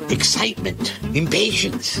 Excitement,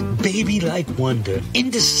 impatience, baby-like wonder,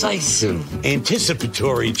 indecisive,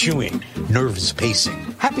 anticipatory chewing, nervous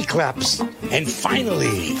pacing, happy claps, and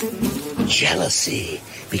finally, jealousy,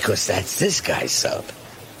 because that's this guy's sub.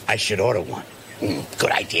 I should order one.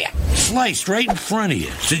 Good idea. Sliced right in front of you.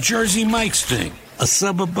 It's a Jersey Mike's thing. A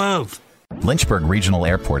sub above. Lynchburg Regional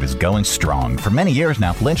Airport is going strong. For many years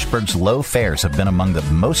now, Lynchburg's low fares have been among the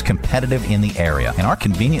most competitive in the area, and our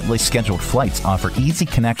conveniently scheduled flights offer easy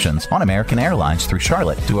connections on American Airlines through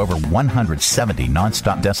Charlotte to over 170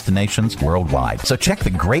 nonstop destinations worldwide. So check the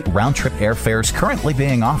great round-trip airfares currently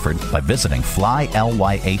being offered by visiting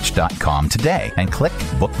flylyh.com today and click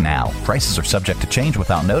Book Now. Prices are subject to change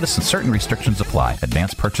without notice and certain restrictions apply.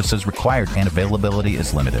 Advanced purchases required and availability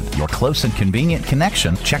is limited. Your close and convenient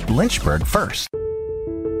connection, check Lynchburg first.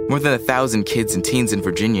 More than 1,000 kids and teens in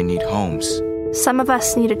Virginia need homes. Some of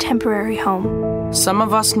us need a temporary home. Some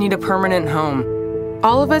of us need a permanent home.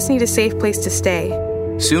 All of us need a safe place to stay.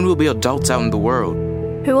 Soon we'll be adults out in the world.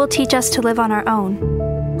 Who will teach us to live on our own?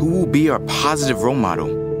 Who will be our positive role model?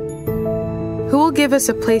 Who will give us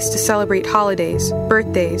a place to celebrate holidays,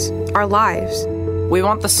 birthdays, our lives? We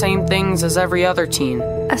want the same things as every other teen.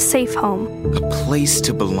 A safe home. A place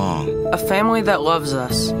to belong. A family that loves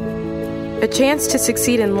us. A chance to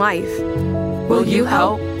succeed in life. Will you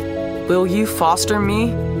help? Will you foster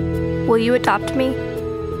me? Will you adopt me?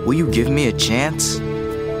 Will you give me a chance?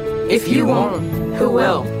 If you won't, who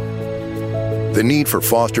will? The need for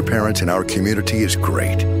foster parents in our community is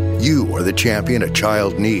great. You are the champion a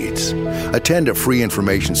child needs. Attend a free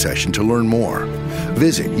information session to learn more.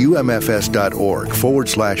 Visit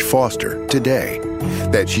umfs.org/foster today.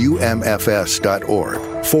 That's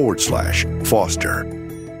umfs.org/foster.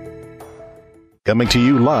 Coming to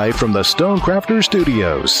you live from the Stonecrafters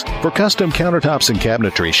Studios. For custom countertops and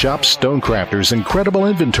cabinetry, shop Stonecrafters' incredible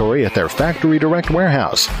inventory at their Factory Direct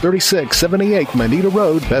Warehouse, 3678 Manita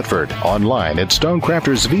Road, Bedford. Online at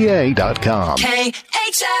stonecraftersva.com.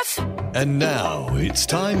 KHF. And now it's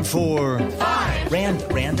time for 5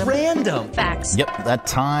 random facts. Yep, that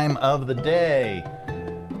time of the day.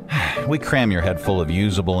 We cram your head full of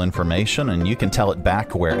usable information, and you can tell it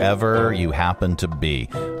back wherever you happen to be.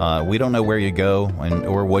 We don't know where you go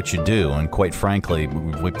or what you do, and quite frankly,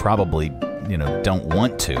 we probably, don't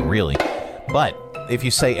want to, really. But if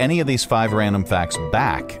you say any of these 5 random facts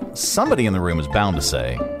back, somebody in the room is bound to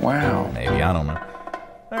say, wow, maybe, I don't know.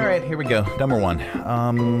 All right, here we go. Number 1.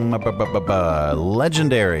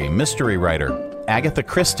 Legendary mystery writer Agatha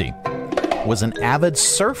Christie was an avid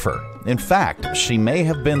surfer. In fact, she may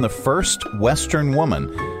have been the first Western woman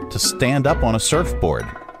to stand up on a surfboard.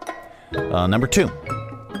 Number 2.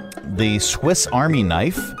 The Swiss Army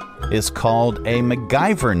knife is called a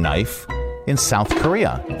MacGyver knife in South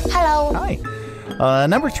Korea. Hello. Hi.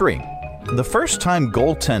 Number 3. The first time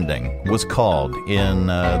goaltending was called in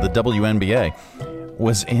the WNBA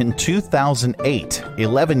was in 2008,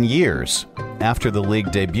 11 years after the league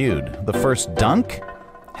debuted. The first dunk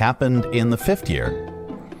happened in the 5th year.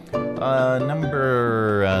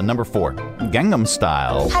 Number 4, Gangnam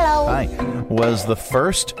Style. Hello. Hi. Was the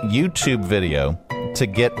first YouTube video to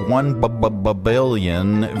get 1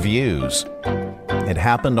 billion views. It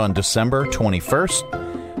happened on December 21st,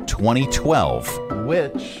 2012,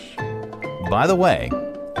 which, by the way,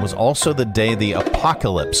 was also the day the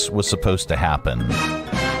apocalypse was supposed to happen.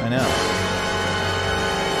 I know.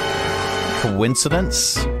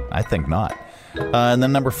 Coincidence? I think not. And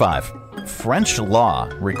then number 5. French law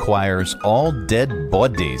requires all dead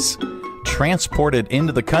bodies transported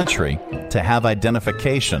into the country to have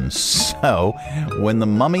identification. So, when the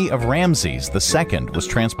mummy of Ramses II was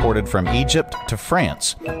transported from Egypt to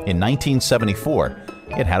France in 1974,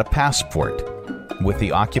 it had a passport with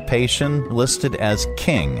the occupation listed as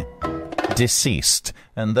king, deceased.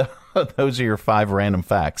 And those are your 5 random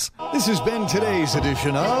facts. This has been today's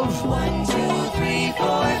edition of 1, 2, 3, 4,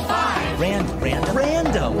 5 random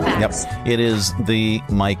facts. Yep, it is the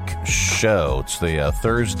Mike Show. It's the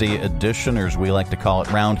Thursday edition, or as we like to call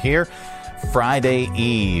it round here. Friday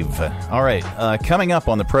Eve. All right, coming up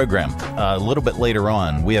on the program a little bit later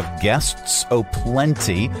on, we have guests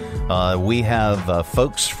plenty. We have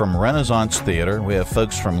folks from Renaissance Theater. We have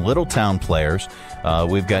folks from Little Town Players.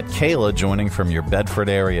 We've got Kayla joining from your Bedford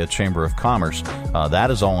area Chamber of Commerce.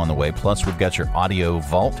 That is all on the way. Plus, we've got your audio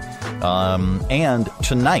vault. And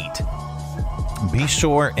tonight, be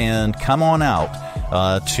sure and come on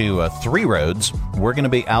out to Three Roads. We're going to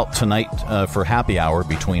be out tonight for happy hour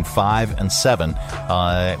between 5 and 7.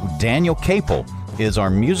 Daniel Capel is our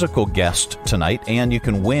musical guest tonight, and you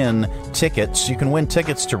can win tickets. You can win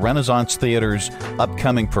tickets to Renaissance Theater's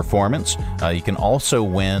upcoming performance. You can also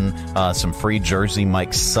win some free Jersey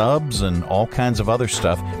Mike subs and all kinds of other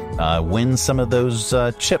stuff. Win some of those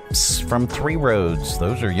chips from Three Roads.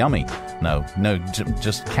 Those are yummy. No,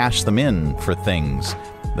 just cash them in for things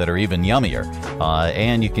that are even yummier.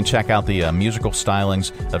 And you can check out the musical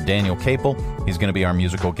stylings of Daniel Capel. He's going to be our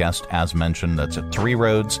musical guest, as mentioned. That's at Three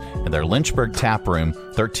Roads in their Lynchburg Tap Room,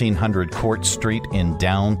 1300 Court Street in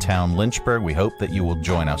downtown Lynchburg. We hope that you will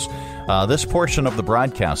join us. This portion of the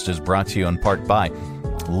broadcast is brought to you in part by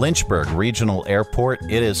Lynchburg Regional Airport.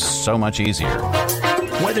 It is so much easier.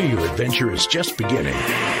 Whether your adventure is just beginning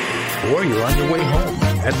or you're on your way home,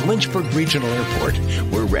 at Lynchburg Regional Airport,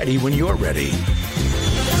 we're ready when you're ready.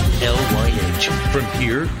 LYH. From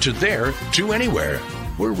here to there to anywhere.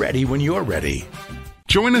 We're ready when you're ready.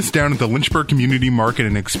 Join us down at the Lynchburg Community Market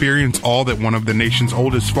and experience all that one of the nation's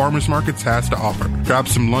oldest farmers markets has to offer. Grab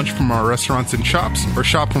some lunch from our restaurants and shops, or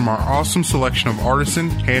shop from our awesome selection of artisan,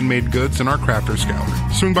 handmade goods and our crafters gallery.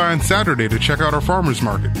 Swing by on Saturday to check out our farmers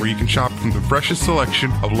market, where you can shop from the freshest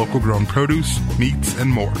selection of local grown produce, meats, and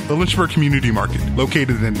more. The Lynchburg Community Market,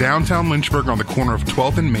 located in downtown Lynchburg on the corner of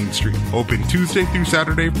 12th and Main Street. Open Tuesday through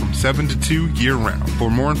Saturday from 7 to 2 year-round.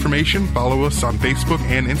 For more information, follow us on Facebook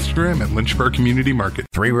and Instagram at Lynchburg Community Market.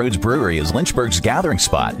 Three Roads Brewery is Lynchburg's gathering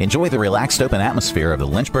spot. Enjoy the relaxed open atmosphere of the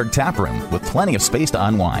Lynchburg Tap Room with plenty of space to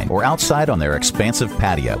unwind, or outside on their expansive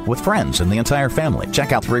patio with friends and the entire family.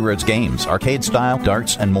 Check out Three Roads games, arcade style,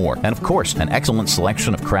 darts, and more. And of course, an excellent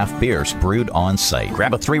selection of craft beers brewed on site.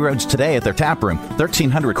 Grab a Three Roads today at their tap room,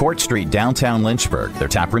 1300 Court Street, downtown Lynchburg. Their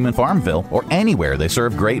tap room in Farmville, or anywhere they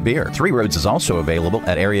serve great beer. Three Roads is also available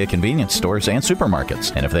at area convenience stores and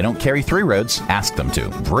supermarkets. And if they don't carry Three Roads, ask them to.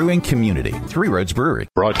 Brewing community, Three Roads Brewery.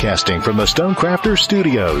 Broadcasting from the Stonecrafters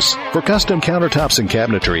Studios. For custom countertops and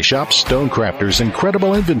cabinetry, shop Stonecrafters'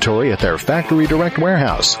 incredible inventory at their Factory Direct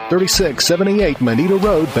Warehouse, 3678 Moneta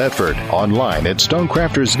Road, Bedford. Online at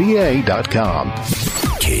stonecraftersva.com.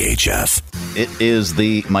 KHF. It is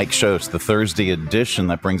the Mike Show. It's the Thursday edition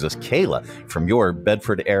that brings us Kayla from your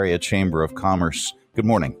Bedford Area Chamber of Commerce. Good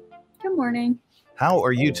morning. Good morning. How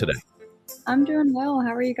are you today? I'm doing well.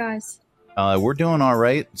 How are you guys? We're doing all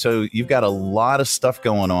right. So you've got a lot of stuff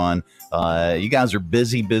going on. You guys are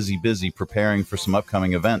busy preparing for some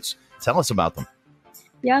upcoming events. Tell us about them.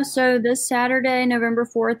 Yeah, so this Saturday, November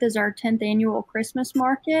 4th, is our 10th annual Christmas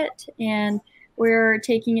market, and we're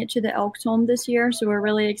taking it to the Elks Home this year. So we're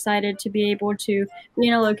really excited to be able to be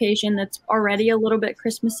in a location that's already a little bit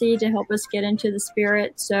Christmassy to help us get into the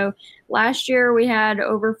spirit. So last year we had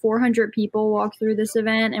over 400 people walk through this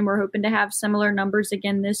event, and we're hoping to have similar numbers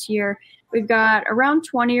again this year. We've got around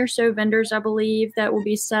 20 or so vendors, I believe, that will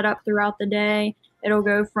be set up throughout the day. It'll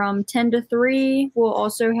go from 10 to 3. We'll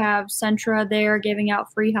also have Centra there giving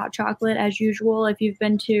out free hot chocolate as usual. If you've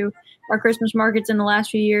been to our Christmas markets in the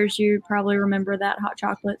last few years, you probably remember that hot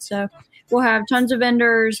chocolate. So we'll have tons of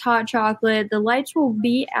vendors, hot chocolate. The lights will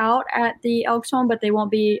be out at the Elks Home, but they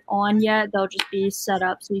won't be on yet. They'll just be set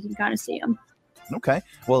up so you can kind of see them. Okay.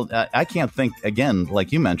 Well, I can't think, again,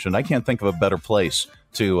 like you mentioned, I can't think of a better place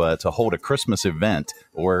to hold a Christmas event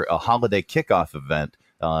or a holiday kickoff event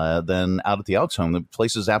than out at the Elks Home. The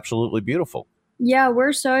place is absolutely beautiful. Yeah,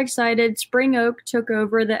 we're so excited. Spring Oak took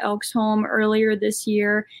over the Elks Home earlier this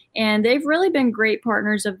year, and they've really been great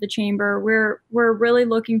partners of the Chamber. We're really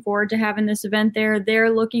looking forward to having this event there. They're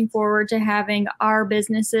looking forward to having our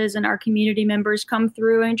businesses and our community members come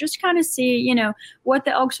through and just kind of see, what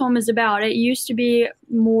the Elks Home is about. It used to be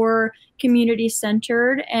more community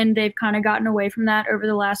centered, and they've kind of gotten away from that over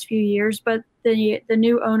the last few years, but the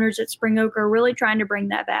new owners at Spring Oak are really trying to bring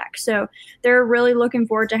that back. So they're really looking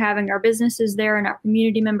forward to having our businesses there and our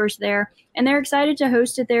community members there, and they're excited to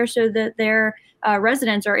host it there so that their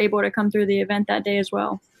residents are able to come through the event that day as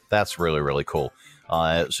well. That's really, really cool.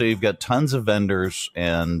 So you've got tons of vendors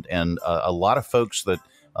and a lot of folks that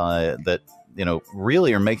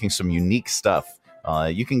really are making some unique stuff.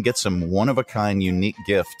 You can get some one-of-a-kind unique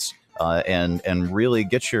gifts and really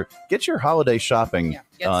get your holiday shopping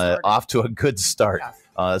off to a good start.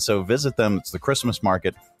 So visit them. It's the Christmas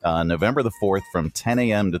market, November the 4th from 10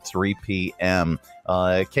 a.m. to 3 p.m.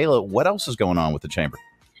 Kayla, what else is going on with the Chamber?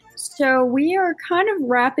 So we are kind of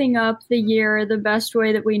wrapping up the year the best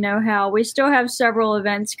way that we know how. We still have several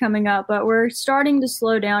events coming up, but we're starting to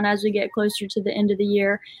slow down as we get closer to the end of the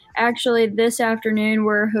year. Actually, this afternoon,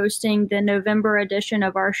 we're hosting the November edition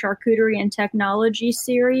of our Charcuterie and Technology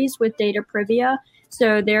series with Data Privia.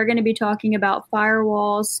 So they're going to be talking about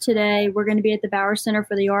firewalls today. We're going to be at the Bauer Center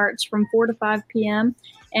for the Arts from 4 to 5 p.m.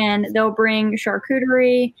 And they'll bring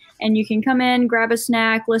charcuterie, and you can come in, grab a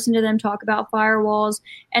snack, listen to them talk about firewalls.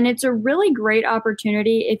 And it's a really great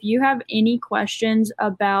opportunity if you have any questions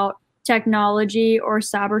about technology or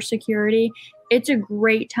cybersecurity. It's a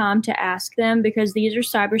great time to ask them because these are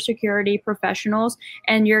cybersecurity professionals,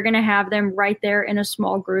 and you're going to have them right there in a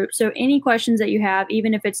small group. So any questions that you have,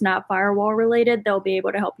 even if it's not firewall related, they'll be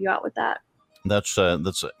able to help you out with that.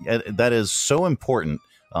 That is so important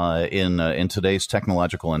in today's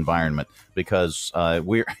technological environment, because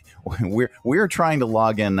we're trying to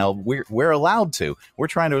log in now. We're allowed to. We're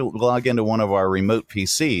trying to log into one of our remote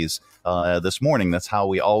PCs this morning. That's how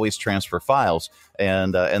we always transfer files,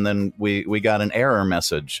 and then we got an error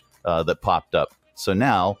message that popped up. So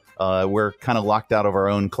now we're kind of locked out of our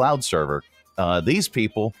own cloud server. These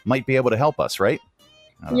people might be able to help us, right?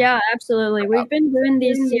 Yeah, absolutely. We've been doing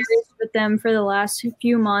these series with them for the last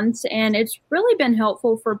few months, and it's really been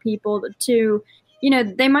helpful for people to,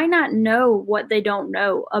 they might not know what they don't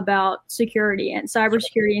know about security and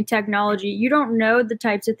cybersecurity and technology. You don't know the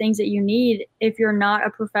types of things that you need if you're not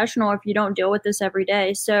a professional, if you don't deal with this every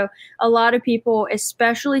day. So a lot of people,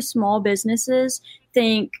 especially small businesses,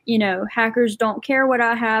 think, hackers don't care what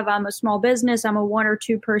I have. I'm a small business. I'm a 1 or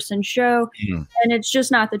 2 person show. And it's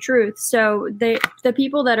just not the truth. So the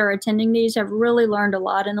people that are attending these have really learned a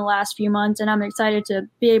lot in the last few months. And I'm excited to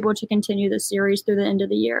be able to continue the series through the end of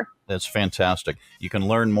the year. That's fantastic. You can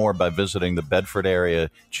learn more by visiting the Bedford Area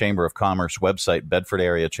Chamber of Commerce website,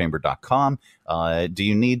 bedfordareachamber.com. Do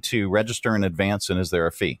you need to register in advance, and is there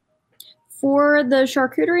a fee? For the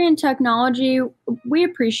Charcuterie and Technology, we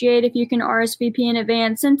appreciate if you can RSVP in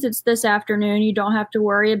advance. Since it's this afternoon, you don't have to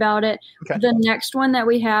worry about it. Okay. The next one that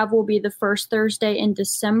we have will be the first Thursday in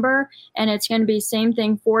December, and it's going to be same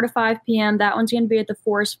thing, 4 to 5 p.m. That one's going to be at the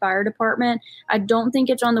Forest Fire Department. I don't think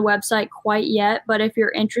it's on the website quite yet, but if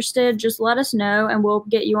you're interested, just let us know, and we'll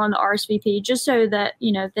get you on the RSVP just so that,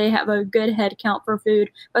 they have a good head count for food.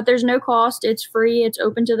 But there's no cost. It's free. It's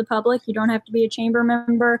open to the public. You don't have to be a chamber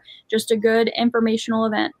member. Just a good informational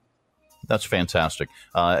event. That's fantastic.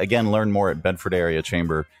 Again, learn more at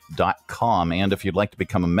bedfordareachamber.com. And if you'd like to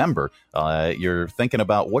become a member, you're thinking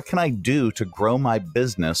about what can I do to grow my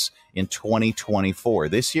business in 2024?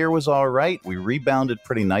 This year was all right. We rebounded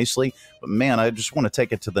pretty nicely. But, man, I just want to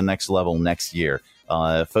take it to the next level next year.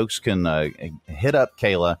 Folks can hit up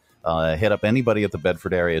Kayla, hit up anybody at the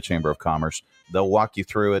Bedford Area Chamber of Commerce. They'll walk you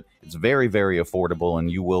through it. It's very, very affordable, and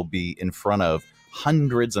you will be in front of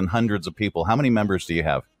hundreds and hundreds of people. How many members do you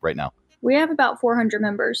have right now? We have about 400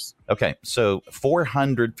 members. Okay, so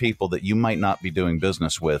 400 people that you might not be doing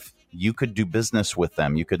business with, you could do business with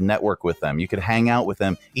them. You could network with them. You could hang out with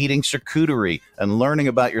them, eating charcuterie and learning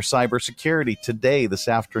about your cybersecurity today, this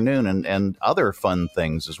afternoon, and other fun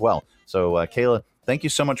things as well. So, Kayla, thank you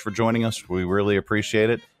so much for joining us. We really appreciate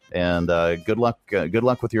it, and good luck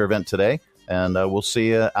with your event today. And we'll see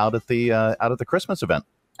you out at the Christmas event.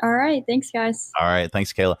 All right. Thanks, guys. All right.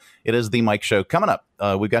 Thanks, Kayla. It is the Mike Show. Coming up,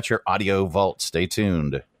 we've got your audio vault. Stay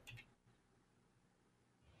tuned.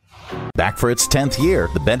 Back for its 10th year,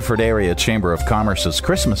 the Bedford Area Chamber of Commerce's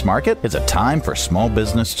Christmas Market is a time for small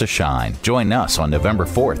business to shine. Join us on November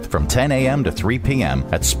 4th from 10 a.m. to 3 p.m.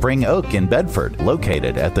 at Spring Oak in Bedford,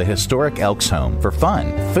 located at the historic Elks Home, for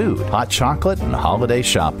fun, food, hot chocolate, and holiday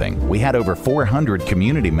shopping. We had over 400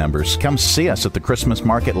 community members come see us at the Christmas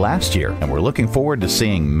Market last year, and we're looking forward to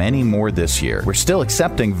seeing many more this year. We're still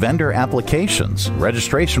accepting vendor applications.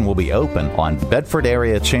 Registration will be open on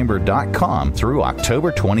bedfordareachamber.com through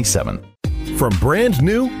October 27th. From brand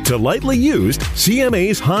new to lightly used,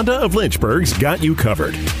 CMA's Honda of Lynchburg's got you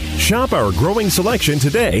covered. Shop our growing selection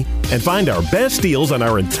today and find our best deals on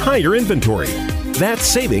our entire inventory. That's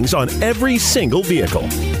savings on every single vehicle.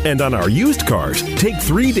 And on our used cars, take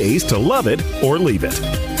 3 days to love it or leave it.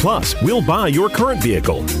 Plus, we'll buy your current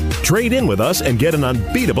vehicle. Trade in with us and get an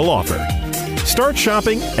unbeatable offer. Start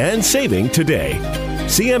shopping and saving today.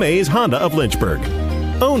 CMA's Honda of Lynchburg.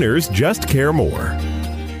 Owners just care more.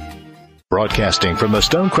 Broadcasting from the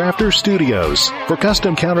Stonecrafters Studios. For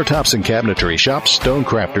custom countertops and cabinetry, shop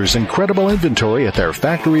Stonecrafters' incredible inventory at their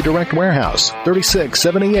Factory Direct Warehouse,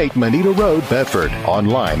 3678 Manita Road, Bedford.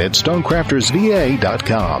 Online at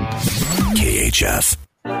stonecraftersva.com. KHF.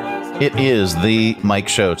 It is the Mike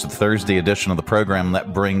Show. It's the Thursday edition of the program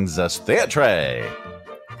that brings us Theatre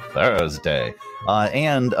Thursday.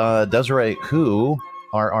 And Desiree, who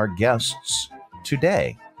are our guests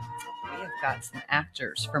today? Got some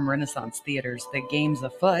actors from Renaissance Theater's The Game's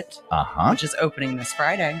Afoot, which is opening this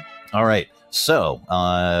Friday. All right. So,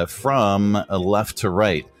 from left to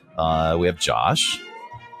right, we have Josh.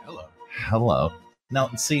 Hello. Now,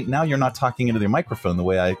 see, now you're not talking into the microphone the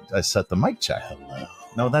way I set the mic check. Hello.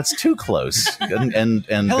 No, that's too close and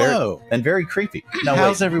Hello. Very creepy. No,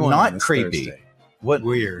 how's wait, everyone? Not creepy. Thursday? What?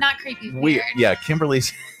 Weird. Not creepy. Weird. Yeah,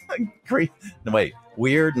 Kimberly's No, wait.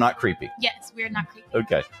 Weird, not creepy. Yes, weird, not creepy.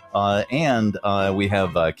 Okay. And we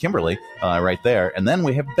have Kimberly right there. And then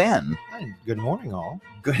we have Ben. Hi, good morning, all.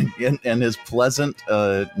 Good. And his pleasant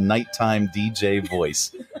nighttime DJ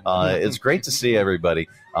voice. It's great to see everybody.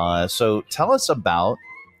 So tell us about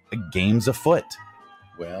Games Afoot.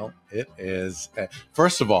 Well, it is.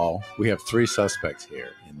 First of all, we have 3 suspects here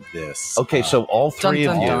in this. Okay, so all 3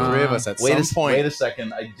 of you. All 3 of us at some point. Wait a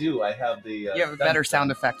second. I have the. You have a better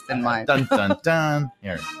sound effect than mine. Dun, dun, dun.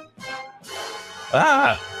 Here.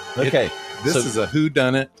 Okay. This is a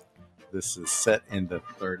whodunit. This is set in the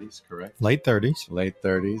 30s, correct? Late 30s. Late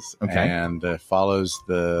 30s. Okay. And follows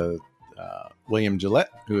the William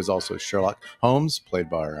Gillette, who is also Sherlock Holmes,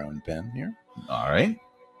 played by our own Ben here. All right.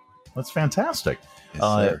 That's fantastic.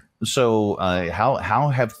 Yes, so how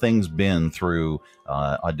have things been through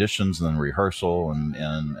auditions and rehearsal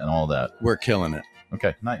and all that? We're killing it.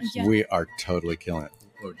 Okay, nice. Yeah. We are totally killing it.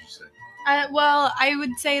 What would you say? Well, I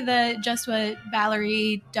would say that just what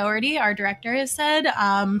Valerie Doherty, our director, has said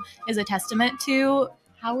is a testament to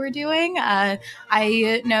how we're doing.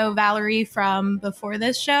 I know Valerie from before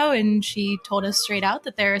this show, and she told us straight out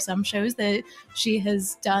that there are some shows that she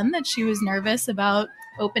has done that she was nervous about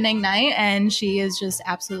opening night, and she is just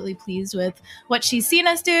absolutely pleased with what she's seen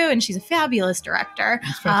us do, and she's a fabulous director.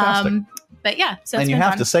 That's fantastic. But yeah, so and it's you been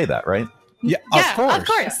have fun. to say that, right? Yeah, Of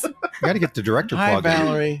course. You got to get the director Hi, plug in.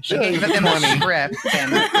 Valerie. She gave them a script,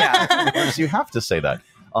 and yeah. Yes, you have to say that.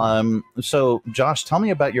 So, Josh, tell me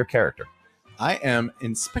about your character. I am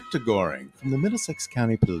Inspector Goring from the Middlesex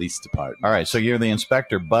County Police Department. All right, so you're the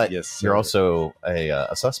inspector, but Yes, sir. you're also a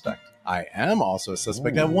suspect. I am also a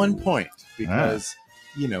suspect at one point because,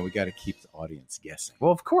 we got to keep the audience guessing.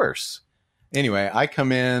 Well, of course. Anyway, I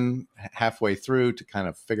come in halfway through to kind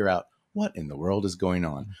of figure out what in the world is going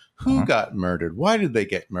on. Who got murdered? Why did they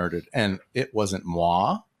get murdered? And it wasn't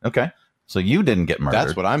moi. Okay, so you didn't get murdered.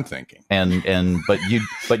 That's what I'm thinking. but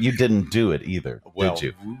you didn't do it either, Well, did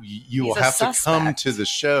you? You will He's a have to come suspect. to the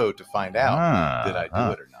show to find out did I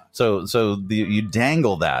do it or not. So you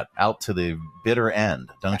dangle that out to the bitter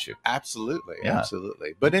end, don't you? Absolutely, Yeah.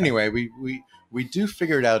 absolutely. But anyway, we do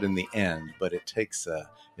figure it out in the end, but it takes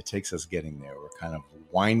us getting there. We're kind of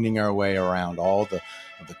winding our way around all the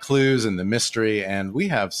clues and the mystery, and we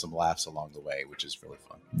have some laughs along the way, which is really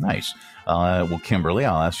fun. Nice. Well, Kimberly,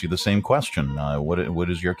 I'll ask you the same question. What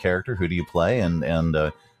is your character? Who do you play, and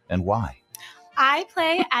why? I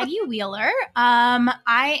play Aggie Wheeler.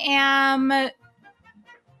 I am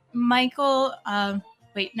Michael.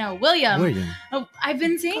 William. Oh, I've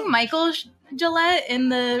been seeing Michael Gillette in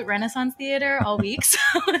the Renaissance Theater all week. So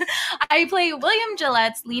I play William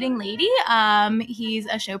Gillette's leading lady. He's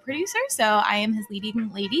a show producer, so I am his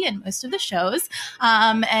leading lady in most of the shows.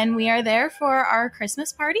 And we are there for our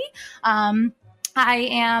Christmas party. I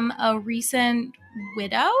am a recent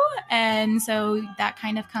widow, and so that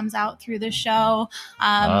kind of comes out through the show.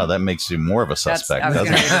 That makes you more of a suspect, I was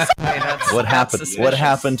doesn't gonna it? say, that's What happened? suspicious. What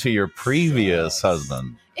happened to your previous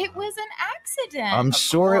husband? It was an accident. I'm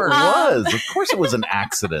sure it was. Of course, it was an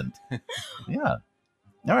accident. Yeah.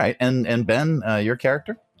 All right, and Ben, your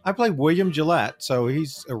character? I play William Gillette, so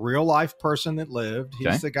he's a real life person that lived. He's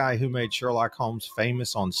Okay. the guy who made Sherlock Holmes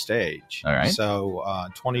famous on stage. All right. So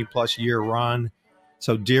 20 plus year run.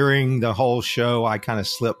 So during the whole show, I kind of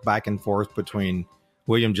slipped back and forth between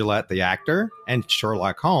William Gillette, the actor, and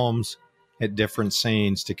Sherlock Holmes at different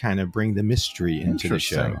scenes to kind of bring the mystery into the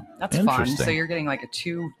show. Interesting. That's fun. Interesting. So you're getting like a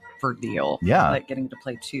 2 for deal. Yeah. Like getting to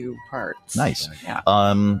play 2 parts. Nice. Yeah.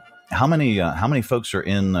 How many folks are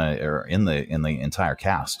in the entire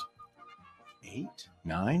cast? 8,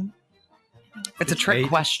 9. It's a trick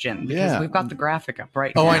question because we've got the graphic up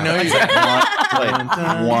right now. Oh, I know you. Wait,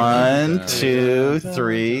 1, 2,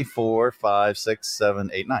 3, 4, 5, 6,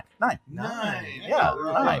 7, 8, 9. 9. Yeah,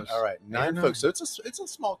 9. All right, 9 folks. So it's a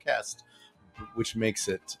small cast, which makes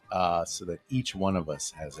it so that each one of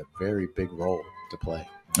us has a very big role to play.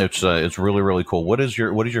 It's really, really cool. What is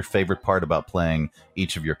your favorite part about playing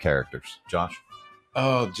each of your characters, Josh?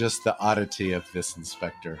 Oh, just the oddity of this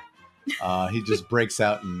inspector. He just breaks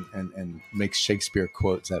out and makes Shakespeare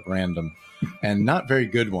quotes at random, and not very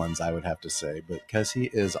good ones, I would have to say, but because he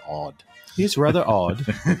is odd. He's rather odd.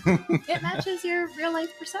 It matches your real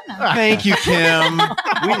life persona. Thank you, Kim.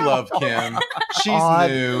 We love Kim. She's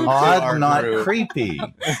new. Odd, not group. creepy.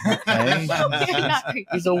 Okay? Not creepy.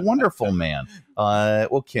 He's a wonderful man.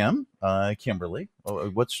 Well, Kim, Kimberly,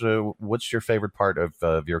 what's your favorite part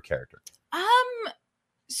of your character?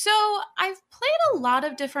 So I've played a lot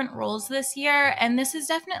of different roles this year, and this is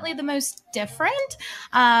definitely the most different.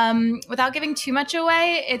 Without giving too much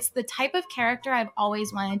away, it's the type of character I've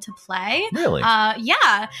always wanted to play. Really?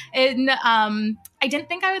 Yeah. And I didn't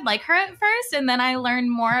think I would like her at first, and then I learned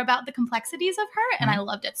more about the complexities of her, and I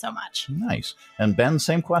loved it so much. Nice. And Ben,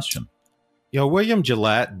 same question. William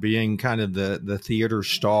Gillette being kind of the theater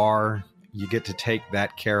star, you get to take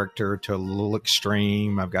that character to a little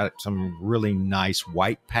extreme. I've got some really nice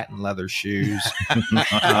white patent leather shoes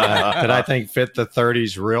that I think fit the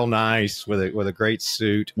 30s real nice with a great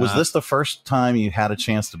suit. Was this the first time you had a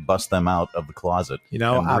chance to bust them out of the closet?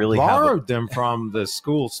 I really borrowed them from the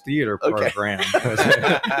school's theater program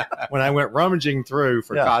when I went rummaging through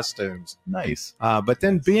for costumes. Nice. But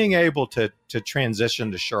then being able to transition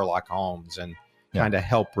to Sherlock Holmes and kind of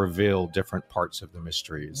help reveal different parts of the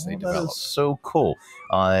mystery as they develop. That is so cool.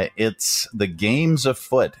 It's The Game's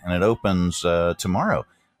Afoot, and it opens tomorrow,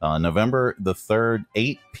 November the 3rd,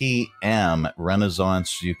 8 p.m.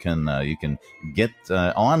 Renaissance. You can get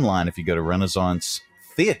online if you go to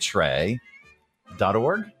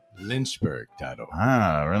renaissancetheatre.org.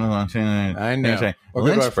 Lynchburg.org. Renaissance. I know. Or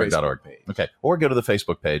Lynchburg.org. Okay. Or go to the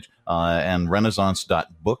Facebook page and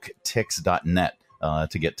renaissance.booktix.net.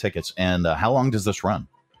 To get tickets. And how long does this run?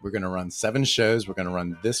 We're going to run 7 shows. We're going to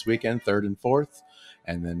run this weekend, 3rd and 4th,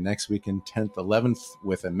 and then next weekend, 10th, 11th,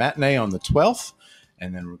 with a matinee on the 12th,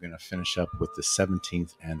 and then we're going to finish up with the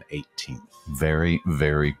 17th and 18th. Very,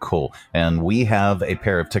 very cool. And we have a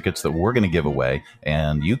pair of tickets that we're going to give away,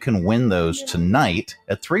 and you can win those tonight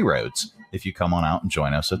at Three Roads if you come on out and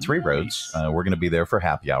join us at Three Roads. We're going to be there for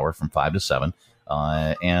happy hour from 5 to 7,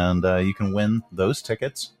 and you can win those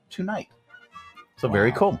tickets tonight. So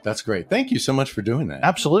very cool. That's great. Thank you so much for doing that.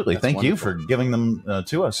 Absolutely. That's Thank wonderful. you for giving them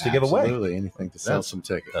to us to give away. Absolutely. Anything to sell some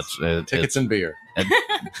tickets. Tickets and beer.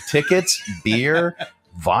 Tickets, beer,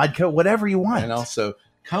 vodka, whatever you want. And also,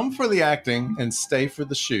 come for the acting and stay for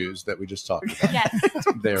the shoes that we just talked about. Yes.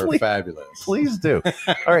 They're fabulous. Please do.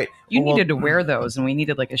 All right. You needed to wear those, and we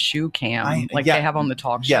needed like a shoe cam, they have on the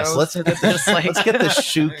talk shows. Yes, let's so that just like let's get the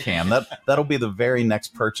shoe cam. That'll be the very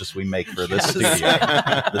next purchase we make for this studio.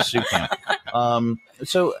 The shoe cam.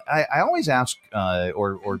 So I always ask,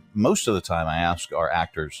 or most of the time I ask our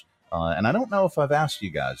actors, and I don't know if I've asked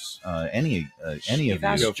you guys any of you.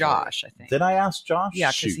 Asked Josh, I think. Did I ask Josh?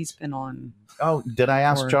 Yeah, because he's been on. Oh, did I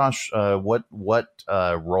ask Josh what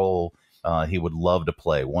role he would love to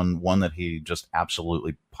play? One that he just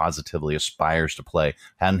absolutely positively aspires to play.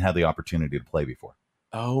 Hadn't had the opportunity to play before.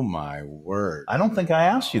 Oh my word! I don't think I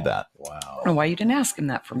asked you that. Wow. I don't know why you didn't ask him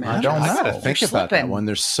that for me. I don't know. I gotta think about that one.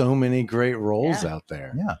 There's so many great roles out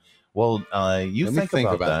there. Yeah. Well, you think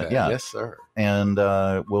about that. Yeah. Yes, sir. And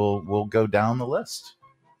we'll go down the list.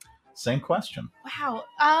 Same question. Wow.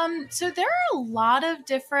 So there are a lot of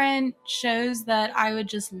different shows that I would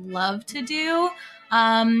just love to do.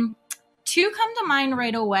 Two come to mind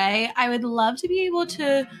right away. I would love to be able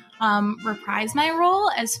to reprise my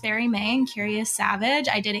role as Fairy May in Curious Savage.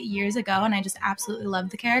 I did it years ago, and I just absolutely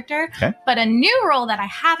loved the character. Okay. But a new role that I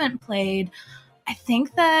haven't played, I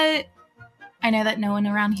think that I know that no one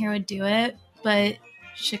around here would do it, but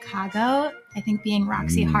Chicago, I think being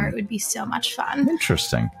Roxy Hart would be so much fun.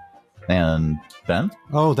 Interesting. And Ben?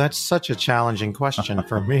 Oh, that's such a challenging question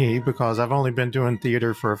for me because I've only been doing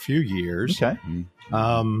theater for a few years. Okay.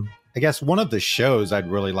 I guess one of the shows I'd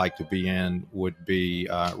really like to be in would be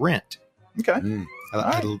Rent. Okay.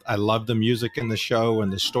 I love the music in the show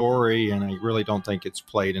and the story, and I really don't think it's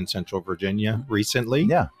played in Central Virginia recently.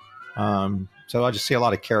 Yeah. So I just see a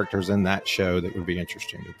lot of characters in that show that would be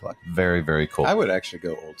interesting to play. Very, very cool. I would actually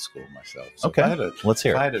go old school myself. So okay. Let's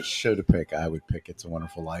hear it. If I had a show to pick, I would pick It's a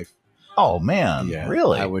Wonderful Life. Oh, man. Yeah,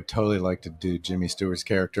 really? I would totally like to do Jimmy Stewart's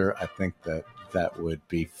character. I think that would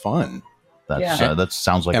be fun. That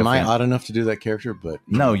sounds like. Am I odd enough to do that character? But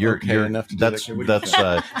no, you're enough to do that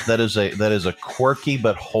character? that is a quirky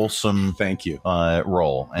but wholesome. Thank you.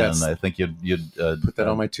 Role, and I think you'd put that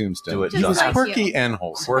on my tombstone. Do it. He was quirky and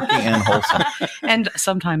wholesome. Quirky and wholesome, and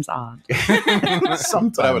sometimes odd.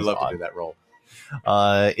 Sometimes but I would love odd. to do that role.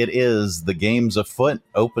 It is The Games Afoot,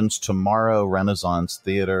 opens tomorrow, Renaissance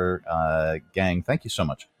Theater. Gang, thank you so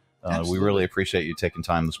much. We really appreciate you taking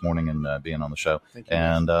time this morning and being on the show. Thank you.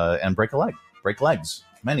 And break a leg. Break legs.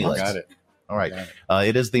 Many legs. Got it. All right.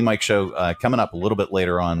 It is the Mike Show. Coming up a little bit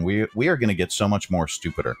later on, we are going to get so much more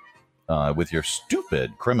stupider with your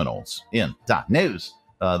stupid criminals in .news.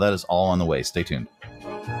 That is all on the way. Stay tuned.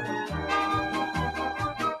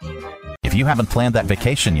 If you haven't planned that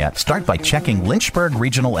vacation yet, start by checking Lynchburg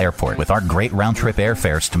Regional Airport. With our great round-trip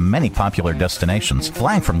airfares to many popular destinations,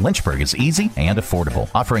 flying from Lynchburg is easy and affordable,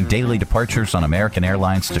 offering daily departures on American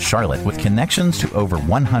Airlines to Charlotte with connections to over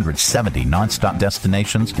 170 nonstop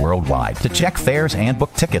destinations worldwide. To check fares and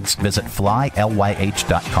book tickets, visit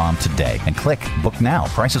flylyh.com today and click Book Now.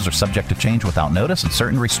 Prices are subject to change without notice and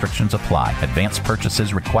certain restrictions apply. Advanced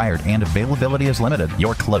purchases required and availability is limited.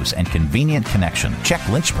 Your close and convenient connection. Check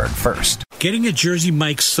Lynchburg first. Getting a Jersey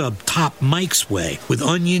Mike's sub Top Mike's way with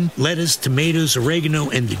onion, lettuce, tomatoes,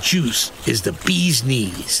 oregano, and the juice is the bee's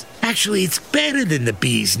knees. Actually, it's better than the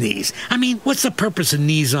bee's knees. I mean, what's the purpose of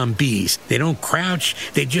knees on bees? They don't crouch,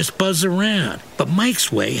 they just buzz around. But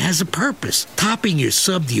Mike's Way has a purpose, topping your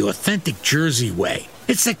sub the authentic Jersey way.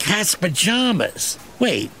 It's the cat's pajamas.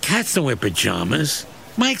 Wait, cats don't wear pajamas.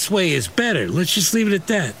 Mike's Way is better. Let's just leave it at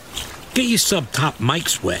that. Get your sub Top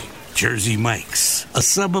Mike's Way. Jersey Mike's, a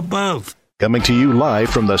sub above. Coming to you live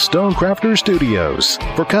from the Stonecrafters Studios.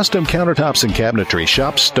 For custom countertops and cabinetry,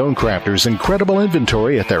 shop Stonecrafters' incredible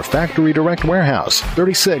inventory at their Factory Direct Warehouse,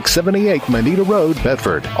 3678 Manita Road,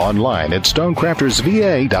 Bedford. Online at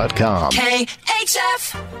stonecraftersva.com.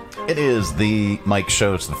 KHF! It is the Mike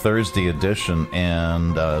Show. It's the Thursday edition.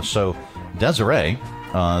 And so Desiree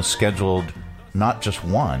scheduled not just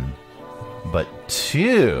one, but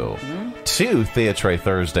two Theatre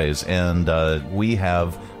Thursdays. And we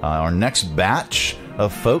have our next batch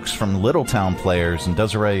of folks from Littletown Players. And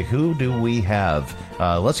Desiree, who do we have?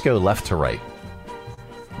 Let's go left to right.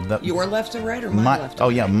 Your left to right or my left to right? Oh,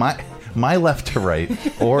 yeah, my left to right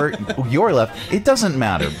or your left. It doesn't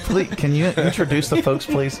matter. Please, can you introduce the folks,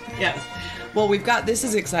 please? Yes. Well, this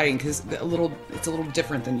is exciting because it's a little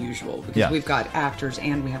different than usual because we've got actors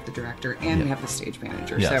and we have the director and we have the stage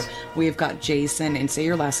manager. Yes. So we've got Jason, and say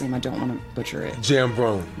your last name. I don't want to butcher it.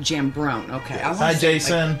 Jambrone. Okay. Hi,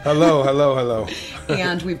 Jason. Hello.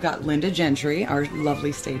 And we've got Linda Gentry, our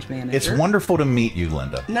lovely stage manager. It's wonderful to meet you,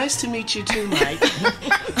 Linda. Nice to meet you too, Mike.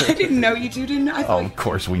 I didn't know you two didn't. Of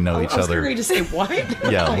course we know each I was other. ready to say what?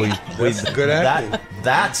 Yeah, That's good acting.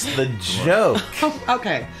 That's the joke.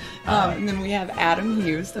 Okay. And then we have Adam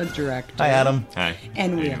Hughes, the director. Hi, Adam. Hi.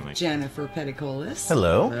 And we have Jennifer Peticolis.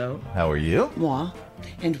 Hello. How are you? Moi.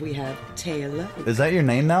 And we have Taylor. Is that your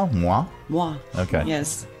name now? Moi? Okay.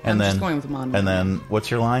 Yes. And I'm then, just going with Mon. And then,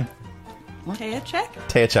 what's your line? Taya check?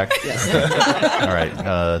 Taya check. Yes. All right.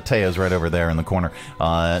 Taya's right over there in the corner.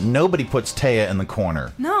 Nobody puts Taya in the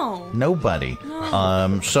corner. No. Nobody.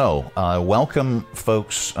 No. So, welcome,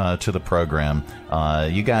 folks, to the program.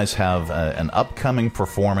 You guys have an upcoming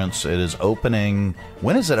performance. It is opening.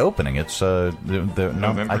 When is it opening? It's November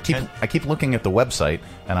 10th. I keep looking at the website,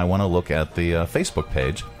 and I want to look at the Facebook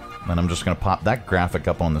page, and I'm just going to pop that graphic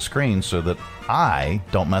up on the screen so that I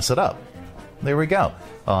don't mess it up. There we go.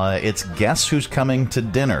 It's Guess Who's Coming to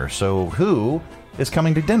Dinner. So who is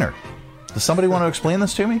coming to dinner? Does somebody want to explain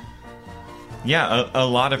this to me? Yeah, a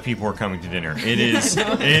lot of people are coming to dinner. It is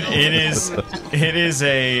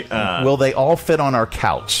a. Will they all fit on our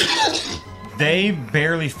couch? They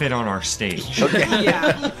barely fit on our stage. Okay.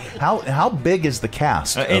 Yeah. How big is the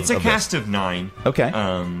cast? It's a cast of 9. Okay.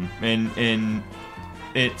 And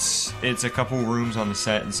it's a couple rooms on the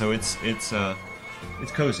set, and so it's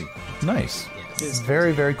cozy. Nice. It's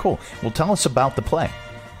very, very cool. Well, tell us about the play.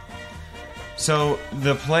 So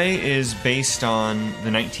the play is based on the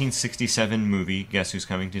 1967 movie Guess Who's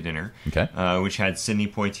Coming to Dinner, which had Sidney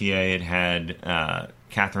Poitier. It had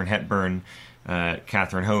Katharine Hepburn,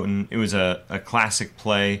 Catherine Houghton. It was a classic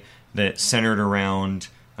play that centered around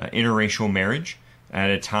interracial marriage at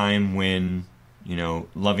a time when,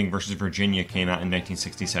 Loving versus Virginia came out in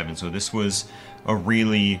 1967. So this was a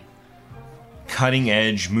really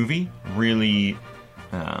cutting-edge movie, really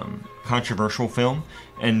controversial film,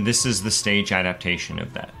 and this is the stage adaptation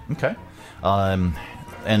of that. Okay.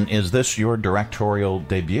 And is this your directorial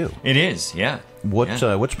debut? It is, yeah.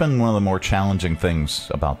 What's been one of the more challenging things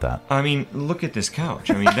about that? I mean, look at this couch.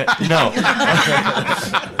 I mean, no.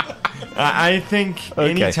 I think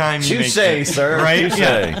anytime you make sir. Right? Touché.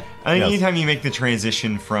 Yeah. I think anytime you make the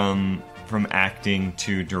transition from acting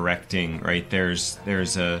to directing, right? There's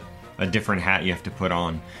a different hat you have to put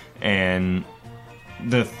on. And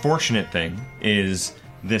the fortunate thing is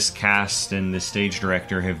this cast and the stage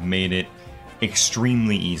director have made it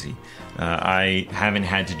extremely easy. I haven't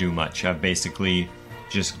had to do much. I've basically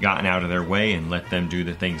just gotten out of their way and let them do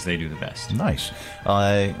the things they do the best. Nice.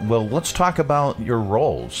 Well, let's talk about your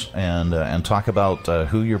roles and talk about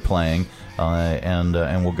who you're playing, and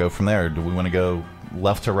we'll go from there. Do we want to go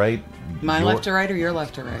left to right? My left to right or your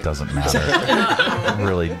left to right? Doesn't matter.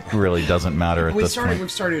 really doesn't matter at this point.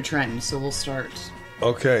 We've started a trend, so we'll start.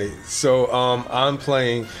 Okay, so I'm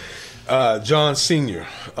playing John Sr.,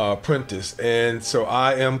 Prentice, and so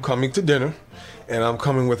I am coming to dinner, and I'm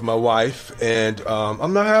coming with my wife, and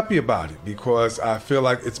I'm not happy about it because I feel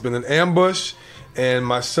like it's been an ambush, and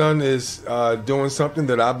my son is doing something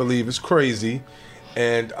that I believe is crazy,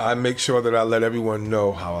 and I make sure that I let everyone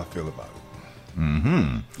know how I feel about it.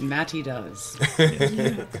 Mm-hmm. Matty does.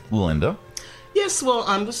 Linda? Yes, well,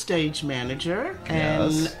 I'm the stage manager,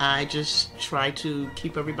 and I just try to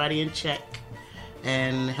keep everybody in check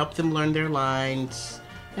and help them learn their lines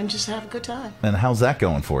and just have a good time. And how's that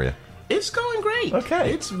going for you? It's going great.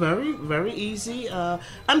 Okay. It's very, very easy.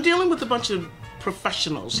 I'm dealing with a bunch of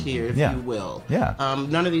professionals here, if you will. Yeah.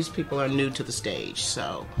 None of these people are new to the stage,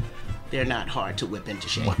 so they're not hard to whip into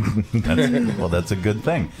shape. That's a good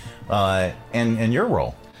thing. And your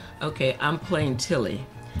role? Okay, I'm playing Tilly.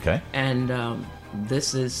 Okay. And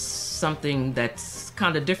this is something that's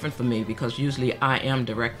kind of different for me because usually I am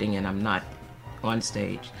directing and I'm not on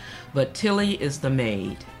stage. But Tilly is the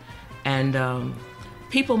maid. And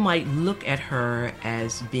people might look at her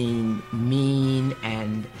as being mean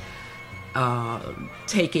and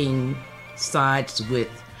taking sides with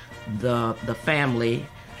the family.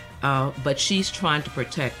 But she's trying to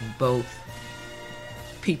protect both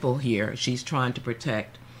people here. She's trying to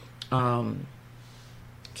protect...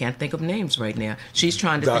 can't think of names right now. She's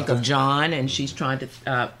trying to think of John, and she's trying to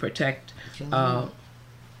protect Joanna.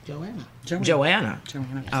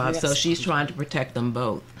 Yes. So she's trying to protect them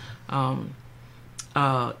both. An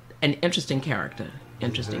interesting character.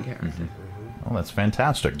 Oh, that's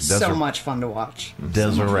fantastic. So much fun to watch.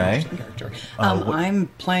 Desiree? I'm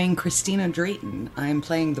playing Christina Drayton. I'm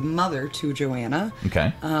playing the mother to Joanna,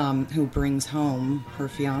 who brings home her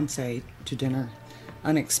fiancé to dinner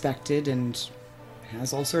unexpected and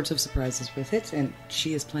has all sorts of surprises with it, and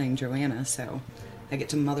she is playing Joanna, so I get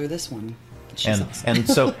to mother this one. She's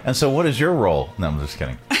awesome. and so what is your role? No, I'm just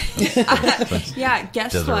kidding. Yeah,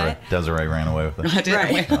 guess Desiree, what? Desiree ran away with it. I did.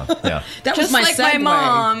 Right. Yeah. That Just was my like segue. my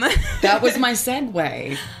mom. That was my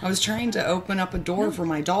segue. I was trying to open up a door for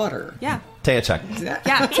my daughter. Yeah. Taya check.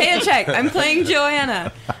 Yeah, Taya check. I'm playing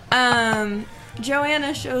Joanna.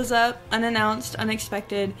 Joanna shows up unannounced,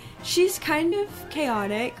 unexpected. She's kind of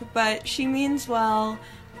chaotic, but she means well.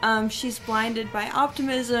 She's blinded by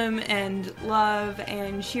optimism and love,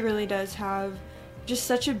 and she really does have just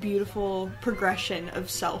such a beautiful progression of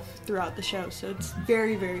self throughout the show. So it's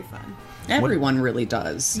very, very fun. Everyone really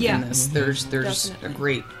does. Yeah. In this. There's Definitely. a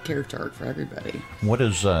great character arc for everybody. What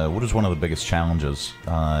is one of the biggest challenges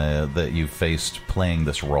that you faced playing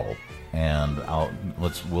this role? And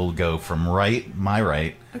we'll go from my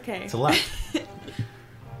right, to left.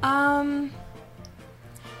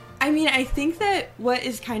 I mean, I think that what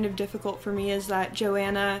is kind of difficult for me is that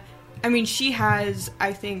Joanna, I mean, she has,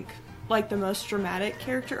 I think, like the most dramatic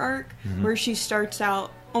character arc, where she starts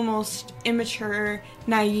out almost immature,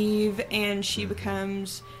 naive, and she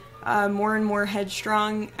becomes more and more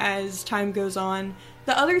headstrong as time goes on.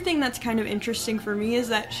 The other thing that's kind of interesting for me is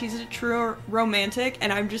that she's a true romantic,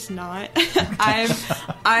 and I'm just not. I'm,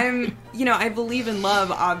 I believe in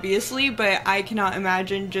love, obviously, but I cannot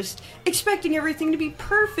imagine just expecting everything to be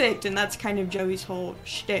perfect, and that's kind of Joey's whole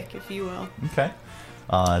shtick, if you will. Okay.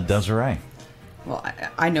 Desiree? Well,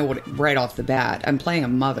 I know what right off the bat. I'm playing a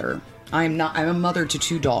mother. I'm a mother to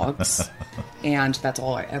 2 dogs, and that's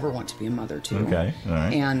all I ever want to be a mother to. Okay, all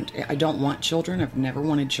right. And I don't want children. I've never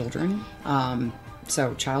wanted children.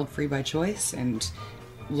 So child-free by choice, and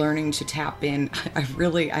learning to tap in. I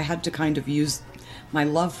had to kind of use my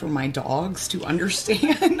love for my dogs to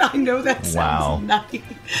understand. I know that sounds nutty,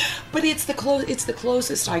 but it's the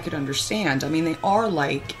closest I could understand. I mean, they are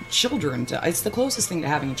like children. It's the closest thing to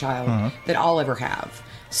having a child that I'll ever have.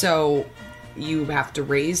 So you have to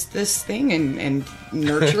raise this thing and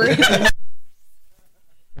nurture it.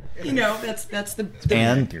 that's the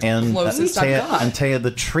and closest I've got. And Taya,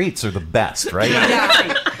 the treats are the best, right?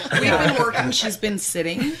 Yeah. We've been working. She's been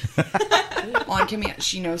sitting on command.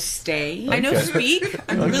 She knows stay. I know speak.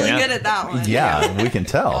 I'm really good at that one. Yeah, we can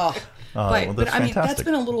tell. But I mean, that's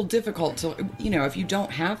been a little difficult to, if you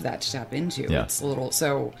don't have that to tap into, it's a little.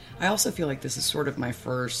 So I also feel like this is sort of my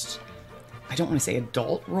first, I don't want to say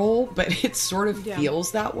adult role, but it sort of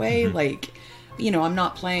feels that way. Mm-hmm. Like, I'm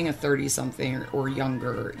not playing a 30-something or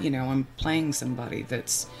younger, I'm playing somebody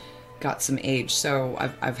that's got some age. So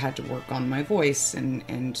I've had to work on my voice and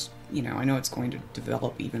I know it's going to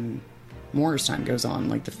develop even more as time goes on,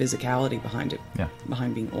 like the physicality behind it,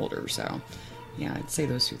 behind being older. So yeah, I'd say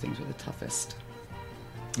those two things are the toughest.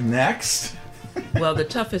 Next. Well, the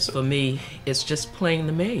toughest for me is just playing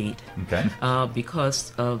the maid. Okay.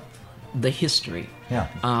 Because of the history.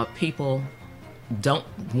 Yeah. People don't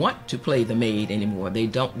want to play the maid anymore. They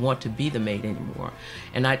don't want to be the maid anymore.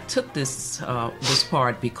 And I took this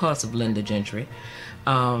part because of Linda Gentry.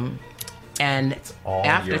 And it's all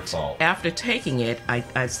your fault. After taking it,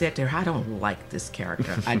 I said to her, I don't like this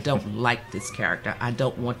character. I don't like this character. I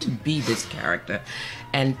don't want to be this character.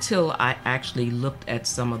 Until I actually looked at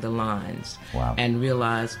some of the lines and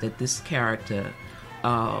realized that this character,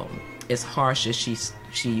 as harsh as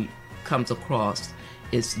she comes across,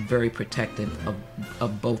 is very protective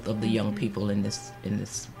of both of the young people in this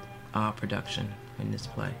production, in this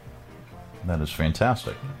play. That is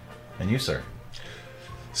fantastic. And you, sir?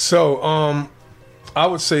 So, I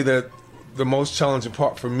would say that the most challenging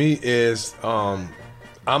part for me is I'm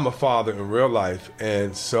a father in real life,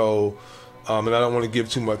 and so, and I don't want to give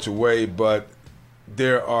too much away, but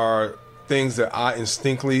there are things that I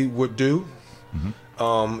instinctively would do.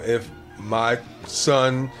 Mm-hmm. If my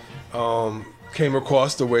son came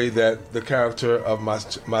across the way that the character of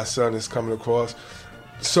my son is coming across.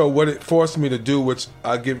 So what it forced me to do, which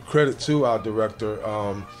I give credit to our director,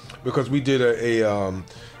 because we did a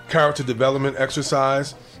character development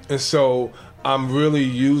exercise, and so I'm really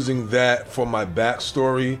using that for my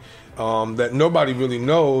backstory that nobody really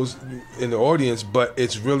knows in the audience, but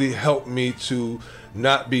it's really helped me to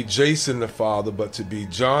not be Jason the father, but to be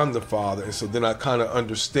John the father, and so then I kind of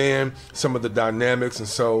understand some of the dynamics, and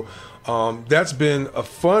so that's been a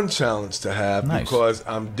fun challenge to have. Nice. Because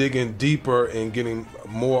I'm digging deeper and getting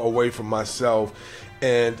more away from myself,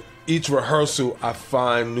 and each rehearsal, I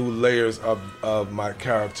find new layers of my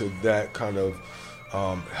character that kind of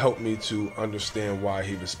help me to understand why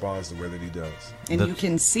he responds the way that he does. And you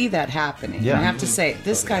can see that happening. Yeah. I have to say,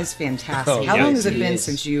 this guy's fantastic. How long has it been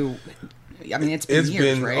since you... I mean, it's been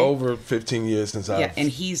years, been right? over 15 years since I've and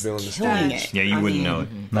he's been on the killing stage. it. Yeah, you wouldn't know it.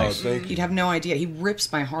 Nice. Thank you. You'd have no idea. He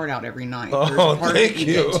rips my heart out every night. Oh, There's a part thank that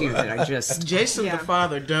you you. get to that I just... Jason the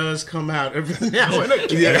father does come out every now and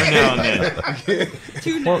again. Yeah. Every now and then.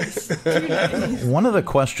 Too nice. Too nice. One of the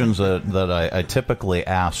questions that I typically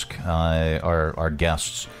ask our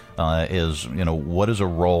guests is, what is a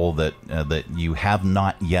role that you have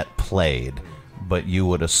not yet played, but you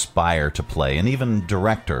would aspire to play, and even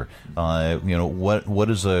director, what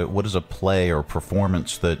is a play or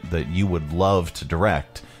performance that you would love to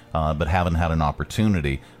direct, but haven't had an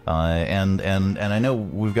opportunity, and I know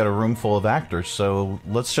we've got a room full of actors, so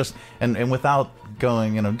let's just and without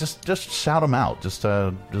going, just shout them out, just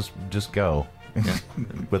go.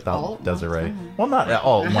 Without Desiree. Well, not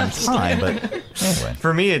all at one time, but anyway.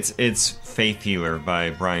 For me, it's Faith Healer by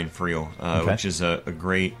Brian Friel, which is a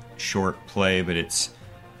great short play, but it's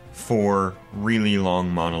 4 really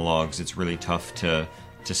long monologues. It's really tough to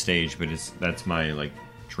stage, but that's my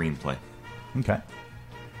dream play. Okay.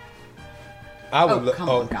 I would. Come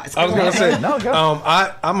on, guys. I was going to say, No, go.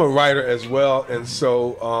 I'm a writer as well, and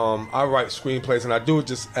so I write screenplays, and I do it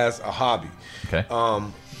just as a hobby. Okay.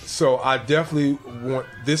 So I definitely want.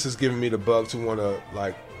 This is giving me the bug to want to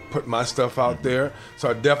put my stuff out there. So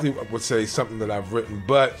I definitely would say something that I've written.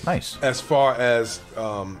 But nice. As far as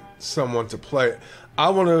someone to play, I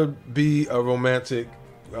want to be a romantic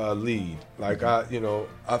lead. I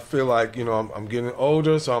feel like I'm getting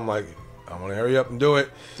older, so I'm like, I want to hurry up and do it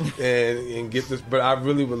and get this. But I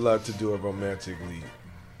really would love to do a romantic lead.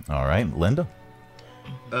 All right, Linda.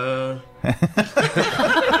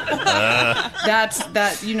 That's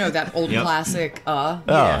that old classic.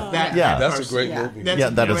 That's a great movie.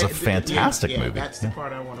 That is a fantastic movie. That's the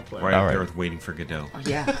part I want to play. Right up there with Waiting for Godot.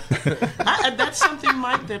 Yeah. That's something,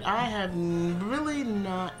 Mike, that I have really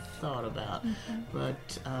not thought about,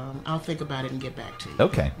 but I'll think about it and get back to you.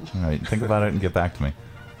 Okay. All right. Think about it and get back to me.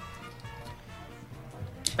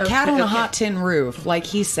 Cat on a Hot Tin Roof, like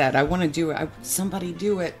he said, I want to do it. Somebody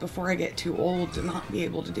do it before I get too old to not be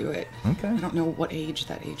able to do it. Okay. I don't know what age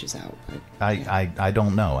that ages out. But, I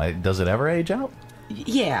don't know. Does it ever age out?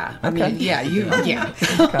 Yeah. I Okay. mean, yeah. Yeah.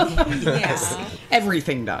 Yes.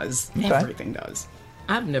 Everything does. Okay. Everything does.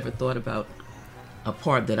 I've never thought about a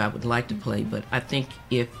part that I would like to play, but I think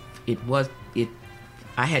if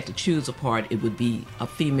I had to choose a part, it would be a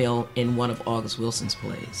female in one of August Wilson's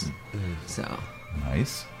plays. So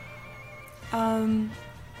nice.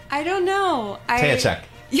 I don't know. Tayachek.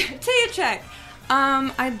 Yeah, Tayachek.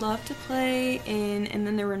 I'd love to play in And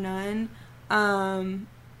Then There Were None.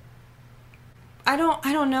 I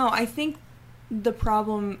don't know. I think the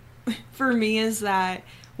problem for me is that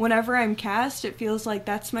whenever I'm cast, it feels like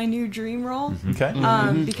that's my new dream role. Okay.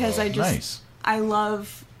 Because I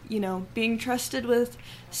love, being trusted with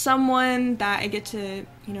someone that I get to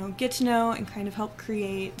know and kind of help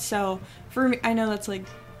create. So for me, I know that's like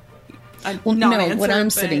Well, no, non-answer, what I'm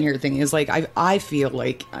but- sitting here thinking is like I feel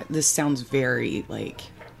like this sounds very like,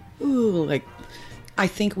 ooh, like I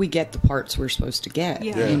think we get the parts we're supposed to get,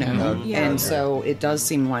 Yeah. you know, Yeah. and so it does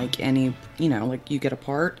seem like any, like you get a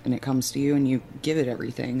part and it comes to you and you give it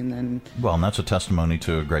everything, and then Well, and that's a testimony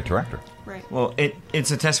to a great director. Right. Well,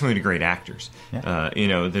 it's a testimony to great actors.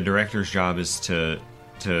 The director's job is to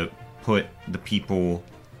put the people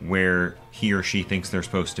where he or she thinks they're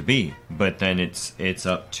supposed to be, but then it's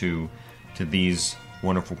up to these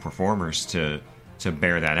wonderful performers to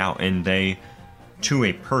bear that out, and they, to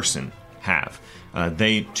a person, have.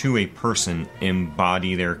 They, to a person,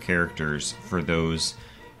 embody their characters for those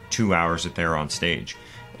 2 hours that they're on stage.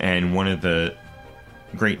 And one of the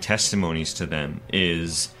great testimonies to them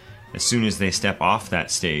is as soon as they step off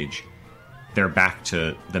that stage, they're back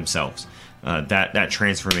to themselves. That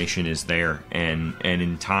transformation is there. And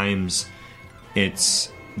in times,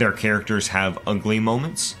 it's their characters have ugly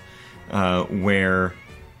moments where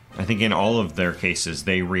I think in all of their cases,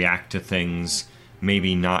 they react to things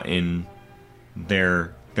maybe not in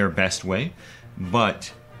their best way,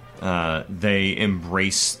 but they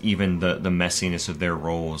embrace even the messiness of their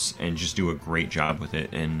roles and just do a great job with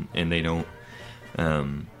it, and they don't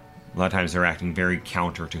a lot of times they're acting very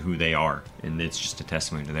counter to who they are, and it's just a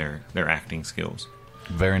testimony to their acting skills.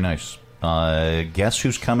 Very nice. Guess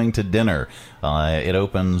Who's Coming to Dinner? It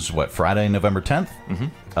opens, Friday, November 10th?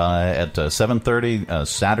 At 7:30,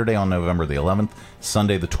 Saturday on November the 11th,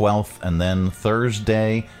 Sunday the 12th, and then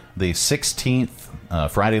Thursday the 16th,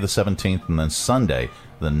 Friday the 17th, and then Sunday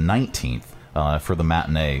the 19th for the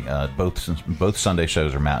matinee. Both Sunday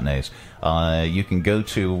shows are matinees. You can go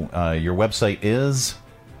to, your website is...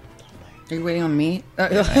 Are you waiting on me?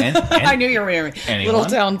 And I knew you were waiting on me. Anyone?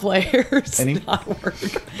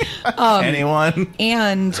 Littletownplayers.org. Anyone?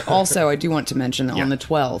 And also, I do want to mention that on the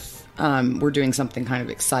 12th, we're doing something kind of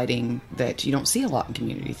exciting that you don't see a lot in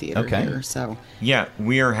community theater here. So yeah,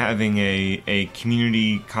 we are having a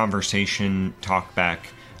community conversation talk back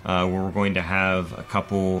where we're going to have a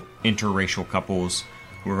couple interracial couples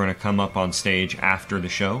who are going to come up on stage after the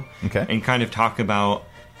show and kind of talk about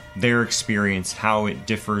their experience, how it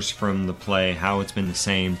differs from the play, how it's been the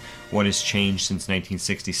same, what has changed since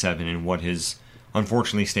 1967, and what has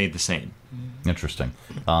unfortunately stayed the same. Interesting.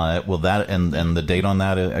 Well, that and the date on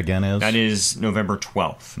that again is? That is November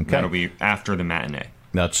 12th. Okay. That'll be after the matinee.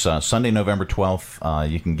 That's Sunday, November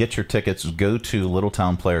 12th. You can get your tickets. Go to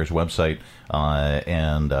Littletown Players website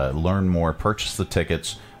and learn more. Purchase the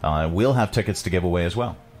tickets. We'll have tickets to give away as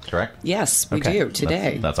well. Correct? Yes, we do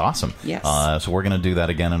today. That's awesome. Yes. So we're going to do that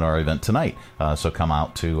again at our event tonight. So come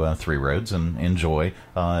out to Three Roads and enjoy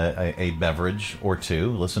a beverage or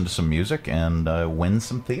two, listen to some music, and win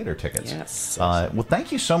some theater tickets. Yes. Well,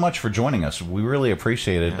 thank you so much for joining us. We really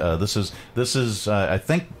appreciate it. This is I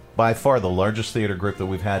think by far the largest theater group that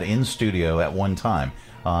we've had in studio at one time.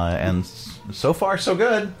 And so far, so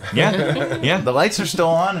good. Yeah. The lights are still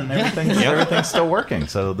on, and everything's still working.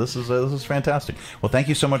 So this is fantastic. Well, thank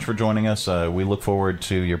you so much for joining us. We look forward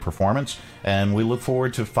to your performance, and we look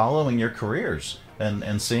forward to following your careers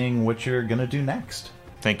and seeing what you're going to do next.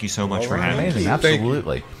 Thank you so much for having me.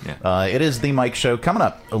 Absolutely. Yeah. It is the Mike Show. Coming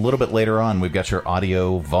up a little bit later on, we've got your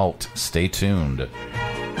audio vault. Stay tuned.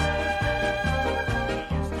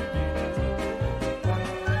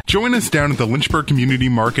 Join us down at the Lynchburg Community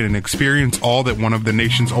Market and experience all that one of the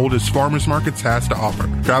nation's oldest farmers markets has to offer.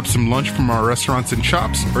 Grab some lunch from our restaurants and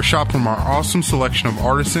shops, or shop from our awesome selection of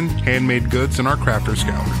artisan, handmade goods in our crafters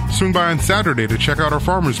gallery. Swing by on Saturday to check out our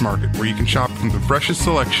farmers market, where you can shop from the freshest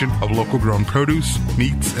selection of local grown produce,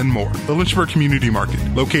 meats, and more. The Lynchburg Community Market,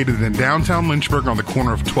 located in downtown Lynchburg on the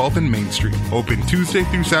corner of 12th and Main Street. Open Tuesday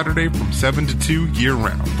through Saturday from 7 to 2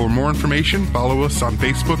 year-round. For more information, follow us on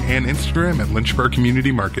Facebook and Instagram at Lynchburg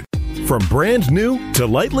Community Market. From brand new to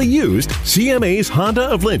lightly used, CMA's Honda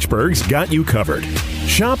of Lynchburg's got you covered.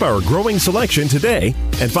 Shop our growing selection today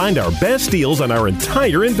and find our best deals on our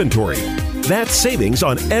entire inventory. That's savings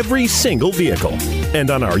on every single vehicle. And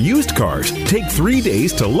on our used cars, take 3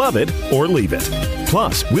 days to love it or leave it.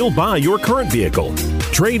 Plus, we'll buy your current vehicle.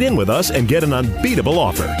 Trade in with us and get an unbeatable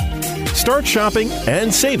offer. Start shopping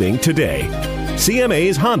and saving today.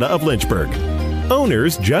 CMA's Honda of Lynchburg.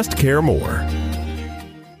 Owners just care more.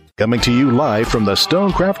 Coming to you live from the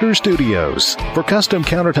Stonecrafters Studios. For custom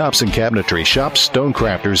countertops and cabinetry, shop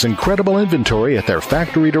Stonecrafters' incredible inventory at their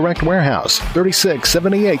Factory Direct Warehouse,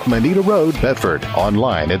 3678 Manita Road, Bedford.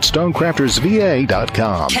 Online at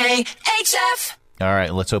stonecraftersva.com. KHF. All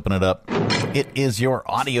right, let's open it up. It is your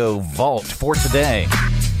audio vault for today.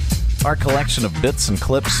 Our collection of bits and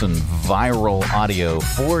clips and viral audio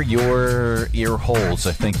for your ear holes.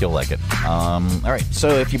 I think you'll like it. All right, so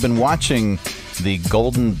if you've been watching The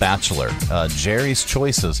Golden Bachelor, Jerry's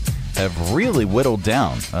choices have really whittled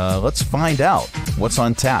down. Let's find out what's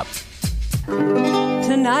on tap.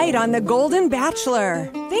 Tonight on The Golden Bachelor,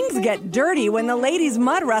 things get dirty when the ladies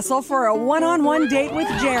mud wrestle for a one-on-one date with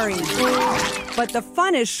Jerry. But the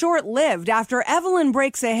fun is short-lived after Evelyn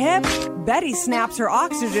breaks a hip, Betty snaps her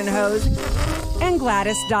oxygen hose, and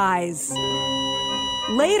Gladys dies.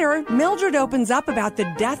 Later, Mildred opens up about the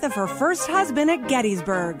death of her first husband at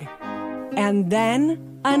Gettysburg. And then,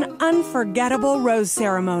 an unforgettable rose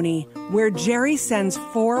ceremony where Jerry sends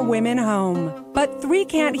 4 women home. But 3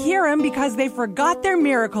 can't hear him because they forgot their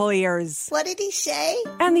miracle ears. What did he say?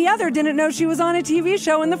 And the other didn't know she was on a TV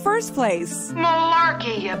show in the first place.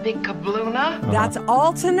 Malarkey, you big kabloona. That's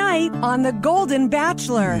all tonight on The Golden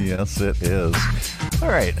Bachelor. Yes, it is. All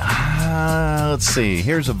right, let's see.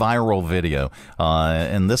 Here's a viral video,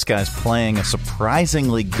 and this guy's playing a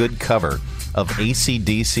surprisingly good cover of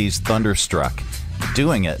AC/DC's Thunderstruck,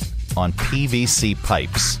 doing it on PVC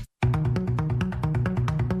pipes.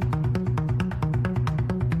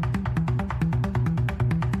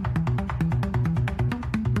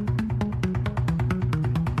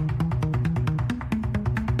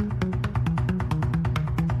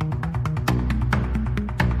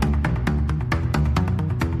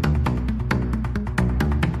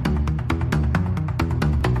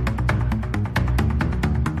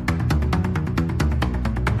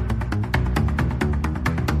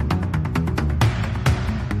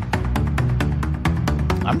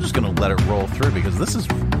 I'm just going to let it roll through because this is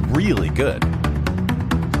really good.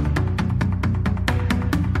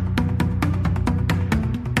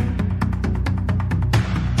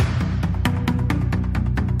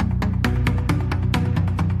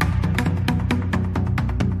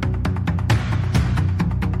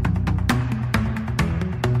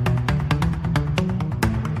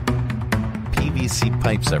 PVC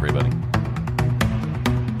pipes, everybody.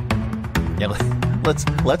 Yeah,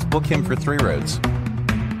 let's book him for 3 roads.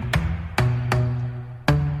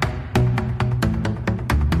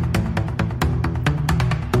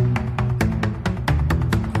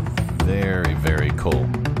 Very cool.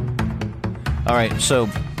 All right, so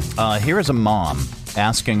here is a mom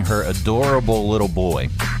asking her adorable little boy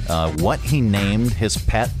what he named his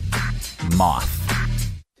pet moth.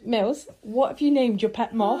 Mills, what have you named your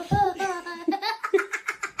pet moth?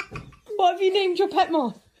 What have you named your pet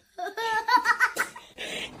moth?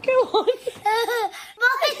 Go on.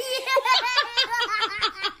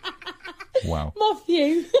 Wow.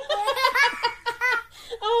 Matthew.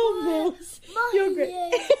 Oh, Mills, you're great.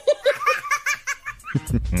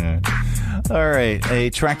 All right, a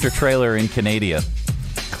tractor trailer in Canada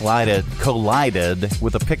collided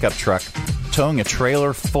with a pickup truck towing a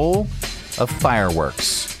trailer full of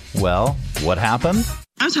fireworks. Well, what happened?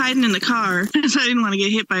 I was hiding in the car because I didn't want to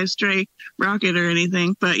get hit by a stray rocket or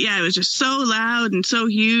anything. But yeah, it was just so loud and so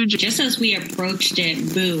huge. Just as we approached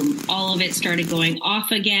it, boom, all of it started going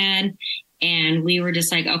off again. And we were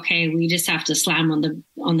just like, okay, we just have to slam on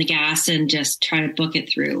the gas and just try to book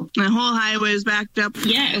it through. The whole highway is backed up.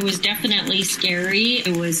 Yeah, it was definitely scary.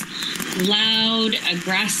 It was loud,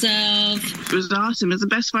 aggressive. It was awesome. It's the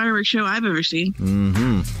best fireworks show I've ever seen.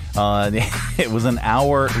 It was an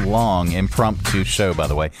hour-long impromptu show, by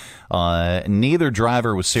the way. Neither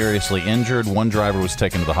driver was seriously injured. One driver was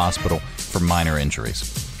taken to the hospital for minor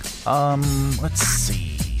injuries. Let's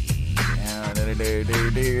see.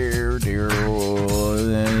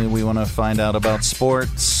 We want to find out about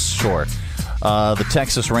sports? Sure. The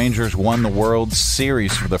Texas Rangers won the World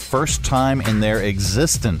Series for the first time in their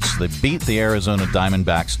existence. They beat the Arizona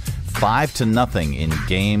Diamondbacks 5-0 in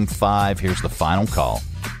Game 5. Here's the final call.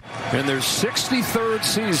 In their 63rd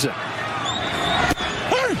season.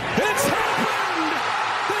 It's happened!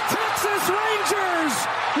 The Texas Rangers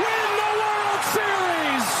win the World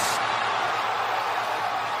Series!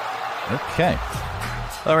 Okay.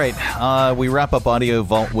 All right. We wrap up Audio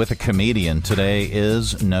Vault with a comedian. Today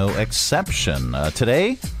is no exception.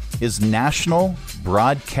 Today is National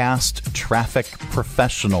Broadcast Traffic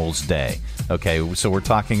Professionals Day. Okay, so we're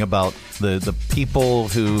talking about the people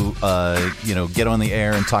who get on the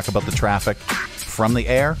air and talk about the traffic from the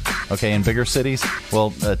air, okay, in bigger cities.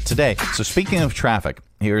 Well, today, so speaking of traffic,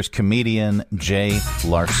 here's comedian Jay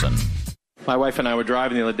Larson. My wife and I were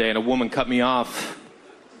driving the other day and a woman cut me off.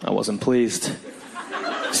 I wasn't pleased.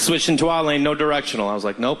 Switched into our lane, no directional. I was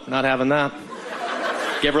like, nope, not having that.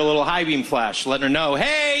 Gave her a little high beam flash, letting her know,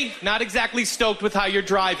 hey, not exactly stoked with how you're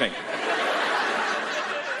driving.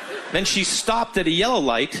 Then she stopped at a yellow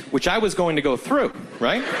light, which I was going to go through,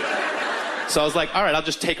 right? So I was like, all right, I'll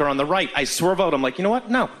just take her on the right. I swerve out. I'm like, you know what?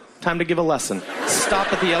 No, time to give a lesson.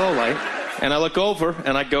 Stop at the yellow light, and I look over,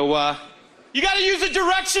 and I go, you got to use a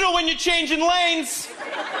directional when you're changing lanes.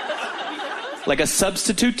 Like a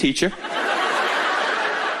substitute teacher.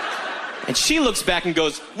 And she looks back and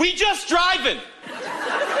goes, we just driving.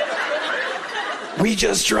 We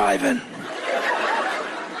just driving.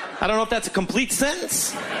 I don't know if that's a complete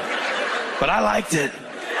sentence, but I liked it.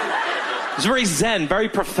 It was very zen, very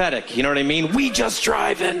prophetic, you know what I mean? We just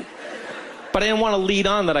driving. But I didn't want to lead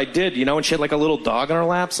on that I did, you know, and she had like a little dog on her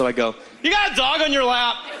lap, so I go, you got a dog on your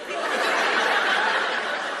lap?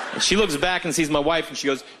 And she looks back and sees my wife and she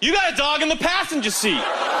goes, you got a dog in the passenger seat.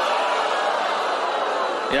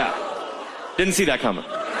 Yeah. Didn't see that coming.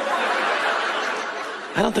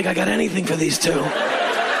 I don't think I got anything for these two.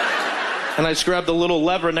 And I just grabbed the little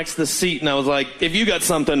lever next to the seat and I was like, if you got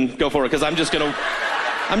something, go for it, because I'm just gonna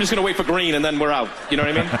wait for green and then we're out. You know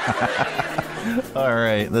what I mean? All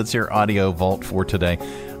right, that's your Audio Vault for today.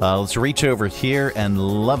 Let's reach over here and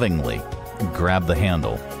lovingly grab the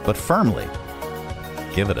handle, but firmly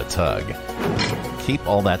give it a tug. Keep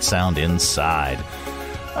all that sound inside.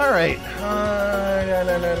 All right.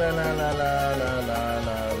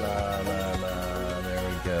 There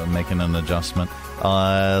we go. Making an adjustment.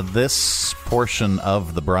 This portion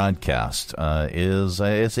of the broadcast is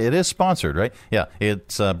sponsored, right? Yeah,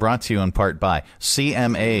 it's brought to you in part by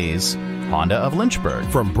CMA's Honda of Lynchburg.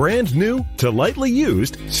 From brand new to lightly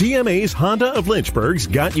used, CMA's Honda of Lynchburg's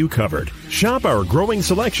got you covered. Shop our growing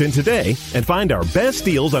selection today and find our best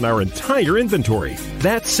deals on our entire inventory.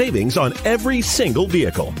 That's savings on every single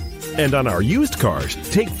vehicle. And on our used cars,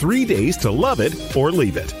 take 3 days to love it or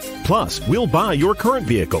leave it. Plus, we'll buy your current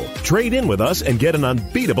vehicle, trade in with us, and get an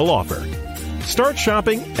unbeatable offer. Start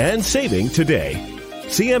shopping and saving today.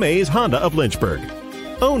 CMA's Honda of Lynchburg.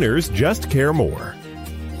 Owners just care more.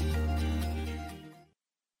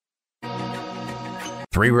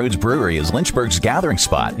 Three Roads Brewery is Lynchburg's gathering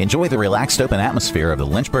spot. Enjoy the relaxed open atmosphere of the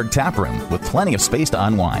Lynchburg Tap Room with plenty of space to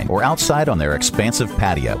unwind, or outside on their expansive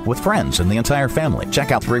patio with friends and the entire family.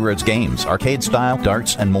 Check out Three Roads games, arcade style,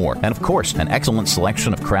 darts, and more. And of course, an excellent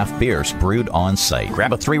selection of craft beers brewed on site.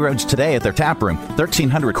 Grab a Three Roads today at their tap room,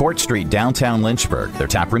 1300 Court Street, downtown Lynchburg, their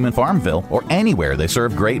tap room in Farmville, or anywhere they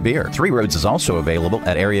serve great beer. Three Roads is also available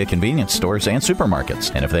at area convenience stores and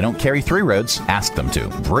supermarkets. And if they don't carry Three Roads, ask them to.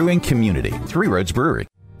 Brewing community. Three Roads Brewery.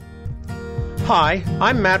 Hi,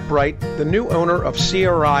 I'm Matt Bright, the new owner of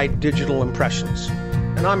CRI Digital Impressions,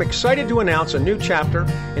 and I'm excited to announce a new chapter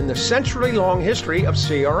in the century-long history of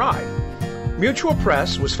CRI. Mutual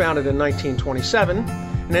Press was founded in 1927, and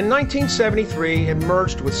in 1973 it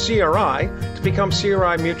merged with CRI to become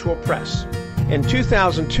CRI Mutual Press. In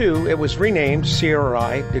 2002, it was renamed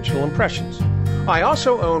CRI Digital Impressions. I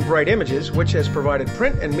also own Bright Images, which has provided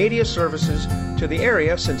print and media services to the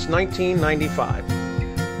area since 1995.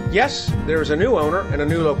 Yes, there is a new owner and a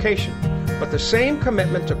new location, but the same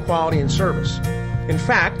commitment to quality and service. In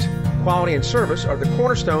fact, quality and service are the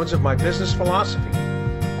cornerstones of my business philosophy.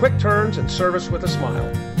 Quick turns and service with a smile.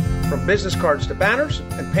 From business cards to banners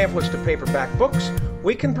and pamphlets to paperback books,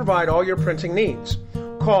 we can provide all your printing needs.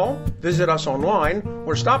 Call, visit us online,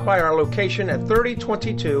 or stop by our location at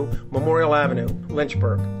 3022 Memorial Avenue,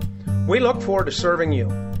 Lynchburg. We look forward to serving you.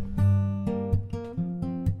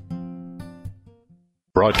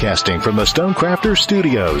 Broadcasting from the Stonecrafters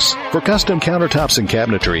Studios. For custom countertops and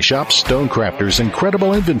cabinetry, shop Stonecrafters'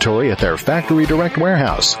 incredible inventory at their Factory Direct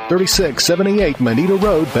Warehouse, 3678 Manita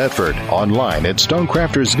Road, Bedford. Online at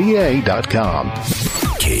stonecraftersva.com.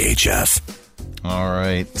 KHF. All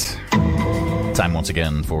right. Time once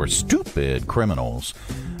again for Stupid Criminals.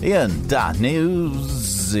 In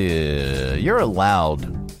news, you're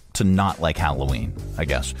allowed to not like Halloween, I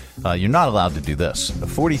guess. You're not allowed to do this. A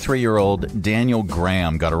 43-year-old Daniel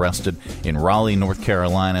Graham got arrested in Raleigh, North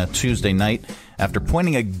Carolina, Tuesday night after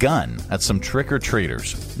pointing a gun at some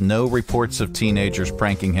trick-or-treaters. No reports of teenagers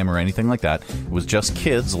pranking him or anything like that. It was just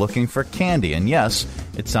kids looking for candy. And yes,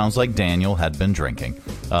 it sounds like Daniel had been drinking.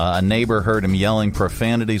 A neighbor heard him yelling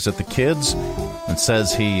profanities at the kids and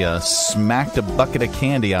says he smacked a bucket of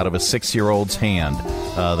candy out of a 6-year-old's hand.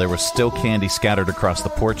 There was still candy scattered across the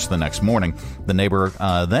porch the next morning. The neighbor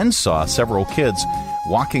then saw several kids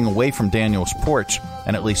walking away from Daniel's porch,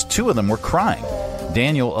 and at least 2 of them were crying.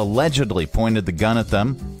 Daniel allegedly pointed the gun at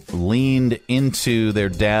them, leaned into their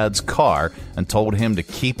dad's car, and told him to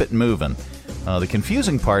keep it moving. The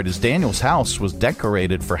confusing part is Daniel's house was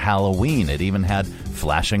decorated for Halloween. It even had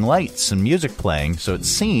flashing lights and music playing, so it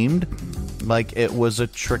seemed like it was a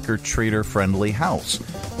trick-or-treater-friendly house.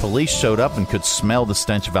 Police showed up and could smell the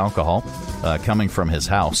stench of alcohol coming from his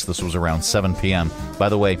house. This was around 7 p.m. By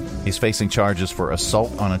the way, he's facing charges for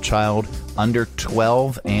assault on a child under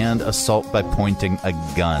 12 and assault by pointing a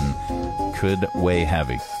gun. Could weigh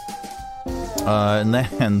heavy.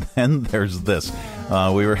 And then there's this.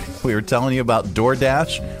 We were telling you about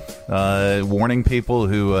DoorDash, warning people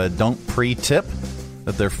who don't pre-tip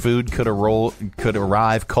that their food could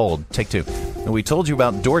arrive cold. Take 2. And we told you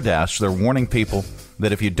about DoorDash. They're warning people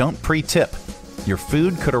that if you don't pre-tip, your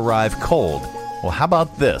food could arrive cold. Well, how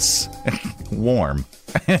about this? Warm.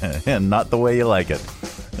 And not the way you like it.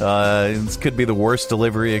 This could be the worst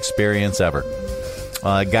delivery experience ever.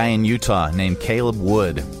 A guy in Utah named Caleb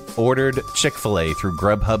Wood ordered Chick-fil-A through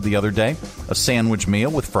Grubhub the other day, a sandwich meal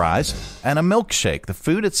with fries, and a milkshake. The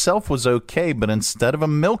food itself was okay, but instead of a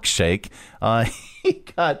milkshake, he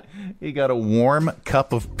got a warm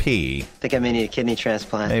cup of pee. Think I may need a kidney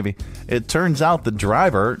transplant. Maybe. It turns out the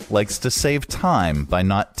driver likes to save time by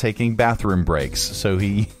not taking bathroom breaks, so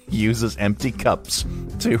he uses empty cups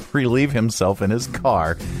to relieve himself in his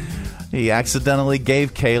car. He accidentally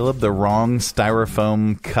gave Caleb the wrong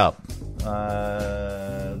styrofoam cup.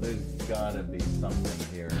 There's gotta be something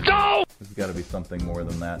here. No! There's gotta be something more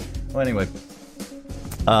than that. Well, anyway.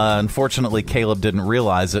 Unfortunately, Caleb didn't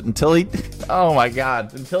realize it until he took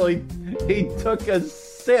a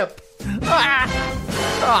sip.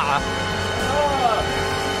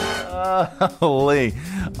 Holy.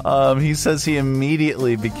 He says he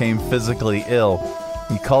immediately became physically ill.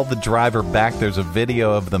 He called the driver back. There's a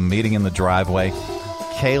video of them meeting in the driveway.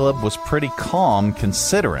 Caleb was pretty calm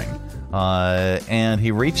considering. And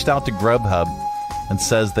he reached out to Grubhub and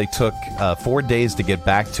says they took 4 days to get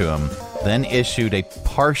back to him, then issued a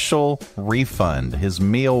partial refund. His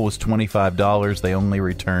meal was $25. They only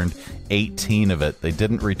returned 18 of it. They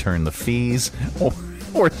didn't return the fees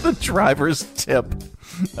or the driver's tip.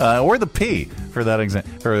 Or the pee, for that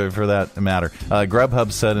matter.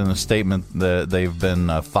 Grubhub said in a statement that they've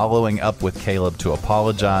been following up with Caleb to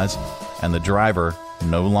apologize, and the driver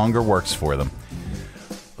no longer works for them.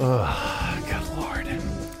 Ugh, good Lord.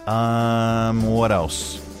 What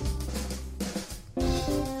else?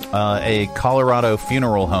 A Colorado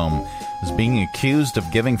funeral home is being accused of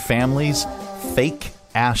giving families fake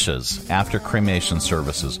ashes after cremation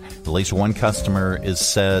services. At least one customer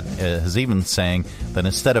has even saying that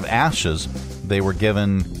instead of ashes, they were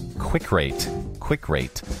given quick rate.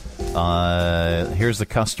 Here's the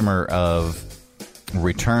customer of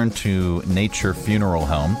Return to Nature Funeral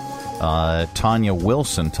Home, Tanya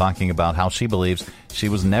Wilson, talking about how she believes she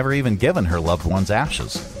was never even given her loved one's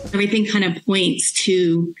ashes. Everything kind of points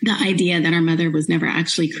to the idea that our mother was never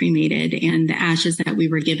actually cremated, and the ashes that we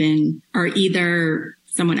were given are either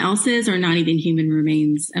someone else's or not even human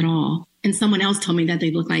remains at all. And someone else told me that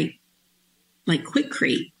they look like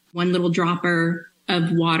Quikrete, one little dropper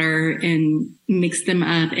of water and mix them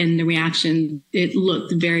up, and the reaction, it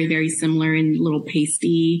looked very, very similar in little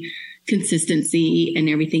pasty consistency and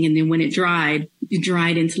everything. And then when it dried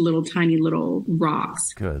into little tiny little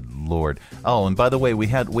rocks. Good Lord. Oh, and by the way, we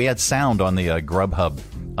had sound on the Grubhub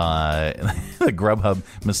The Grubhub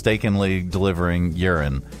mistakenly delivering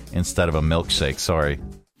urine instead of a milkshake. Sorry.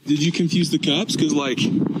 Did you confuse the cups? Because, like,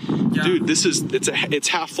 dude, it's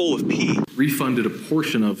half full of pee. Refunded a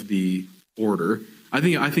portion of the order. I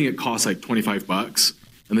think it cost like $25,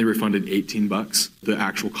 and they refunded $18. The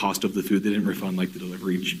actual cost of the food, they didn't refund like the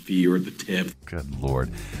delivery fee or the tip. Good Lord.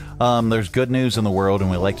 There's good news in the world, and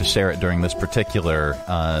we like to share it during this particular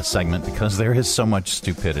segment because there is so much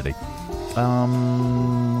stupidity.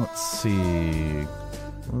 Let's see.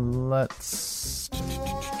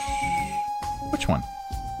 Which one?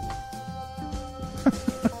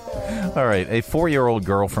 All right. A 4-year-old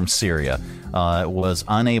girl from Syria was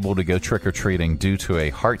unable to go trick-or-treating due to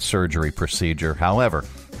a heart surgery procedure. However,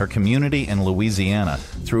 her community in Louisiana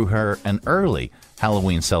threw her an early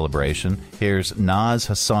Halloween celebration. Here's Naz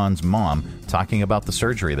Hassan's mom talking about the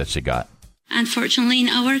surgery that she got. Unfortunately, in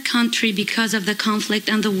our country, because of the conflict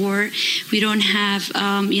and the war, we don't have,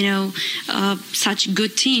 such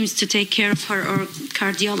good teams to take care of her or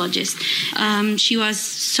cardiologist. She was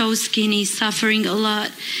so skinny, suffering a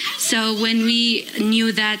lot. So when we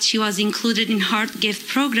knew that she was included in Heart Gift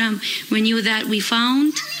program, we knew that we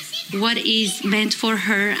found what is meant for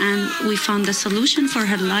her, and we found the solution for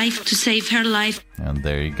her life, to save her life. And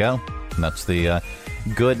there you go. That's the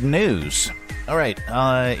good news. All right,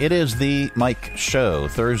 it is the Mike Show,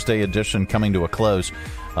 Thursday edition, coming to a close.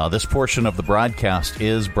 This portion of the broadcast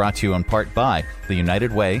is brought to you in part by the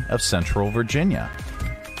United Way of Central Virginia.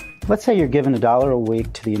 Let's say you're given $1 a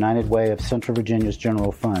week to the United Way of Central Virginia's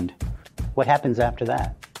general fund. What happens after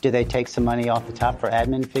that? Do they take some money off the top for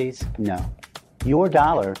admin fees? No. Your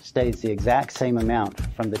dollar stays the exact same amount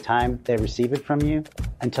from the time they receive it from you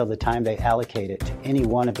until the time they allocate it to any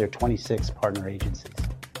one of their 26 partner agencies.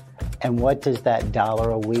 And what does that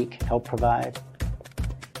 $1 a week help provide?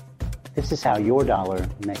 This is how your dollar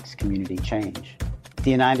makes community change. The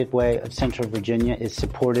United Way of Central Virginia is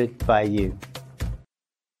supported by you.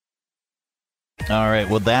 All right,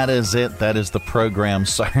 well, that is it. That is the program.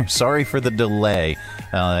 Sorry for the delay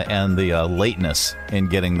and the lateness in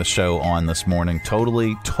getting the show on this morning.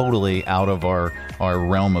 Totally out of our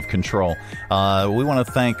realm of control. We want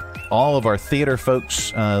to thank all of our theater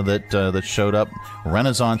folks that showed up,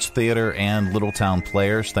 Renaissance Theater and Littletown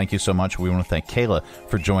Players. Thank you so much. We want to thank Kayla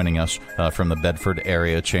for joining us from the Bedford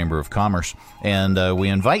Area Chamber of Commerce. And we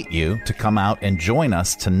invite you to come out and join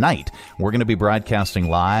us tonight. We're going to be broadcasting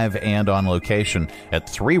live and on location at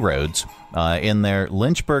Three Roads in their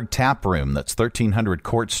Lynchburg Tap Room. That's 1300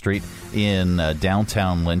 Court Street in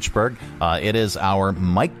downtown Lynchburg. It is our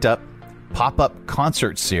mic'd up pop-up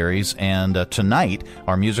concert series, and tonight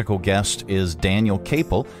our musical guest is Daniel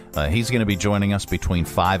Capel. He's going to be joining us between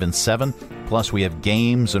 5 and 7. Plus, we have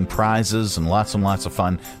games and prizes and lots of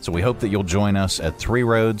fun. So we hope that you'll join us at Three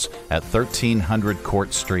Roads at 1300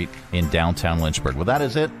 Court Street in downtown Lynchburg. Well, that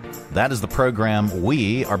is it. That is the program.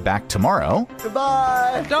 We are back tomorrow.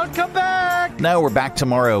 Goodbye. Don't come back. No, we're back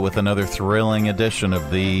tomorrow with another thrilling edition of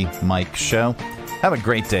the Mike Show. Have a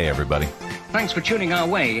great day, everybody. Thanks for tuning our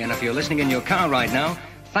way, and if you're listening in your car right now,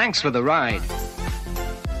 thanks for the ride.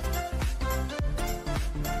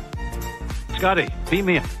 Scotty, beat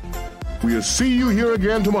me up. We'll see you here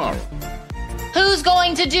again tomorrow. Who's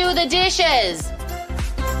going to do the dishes?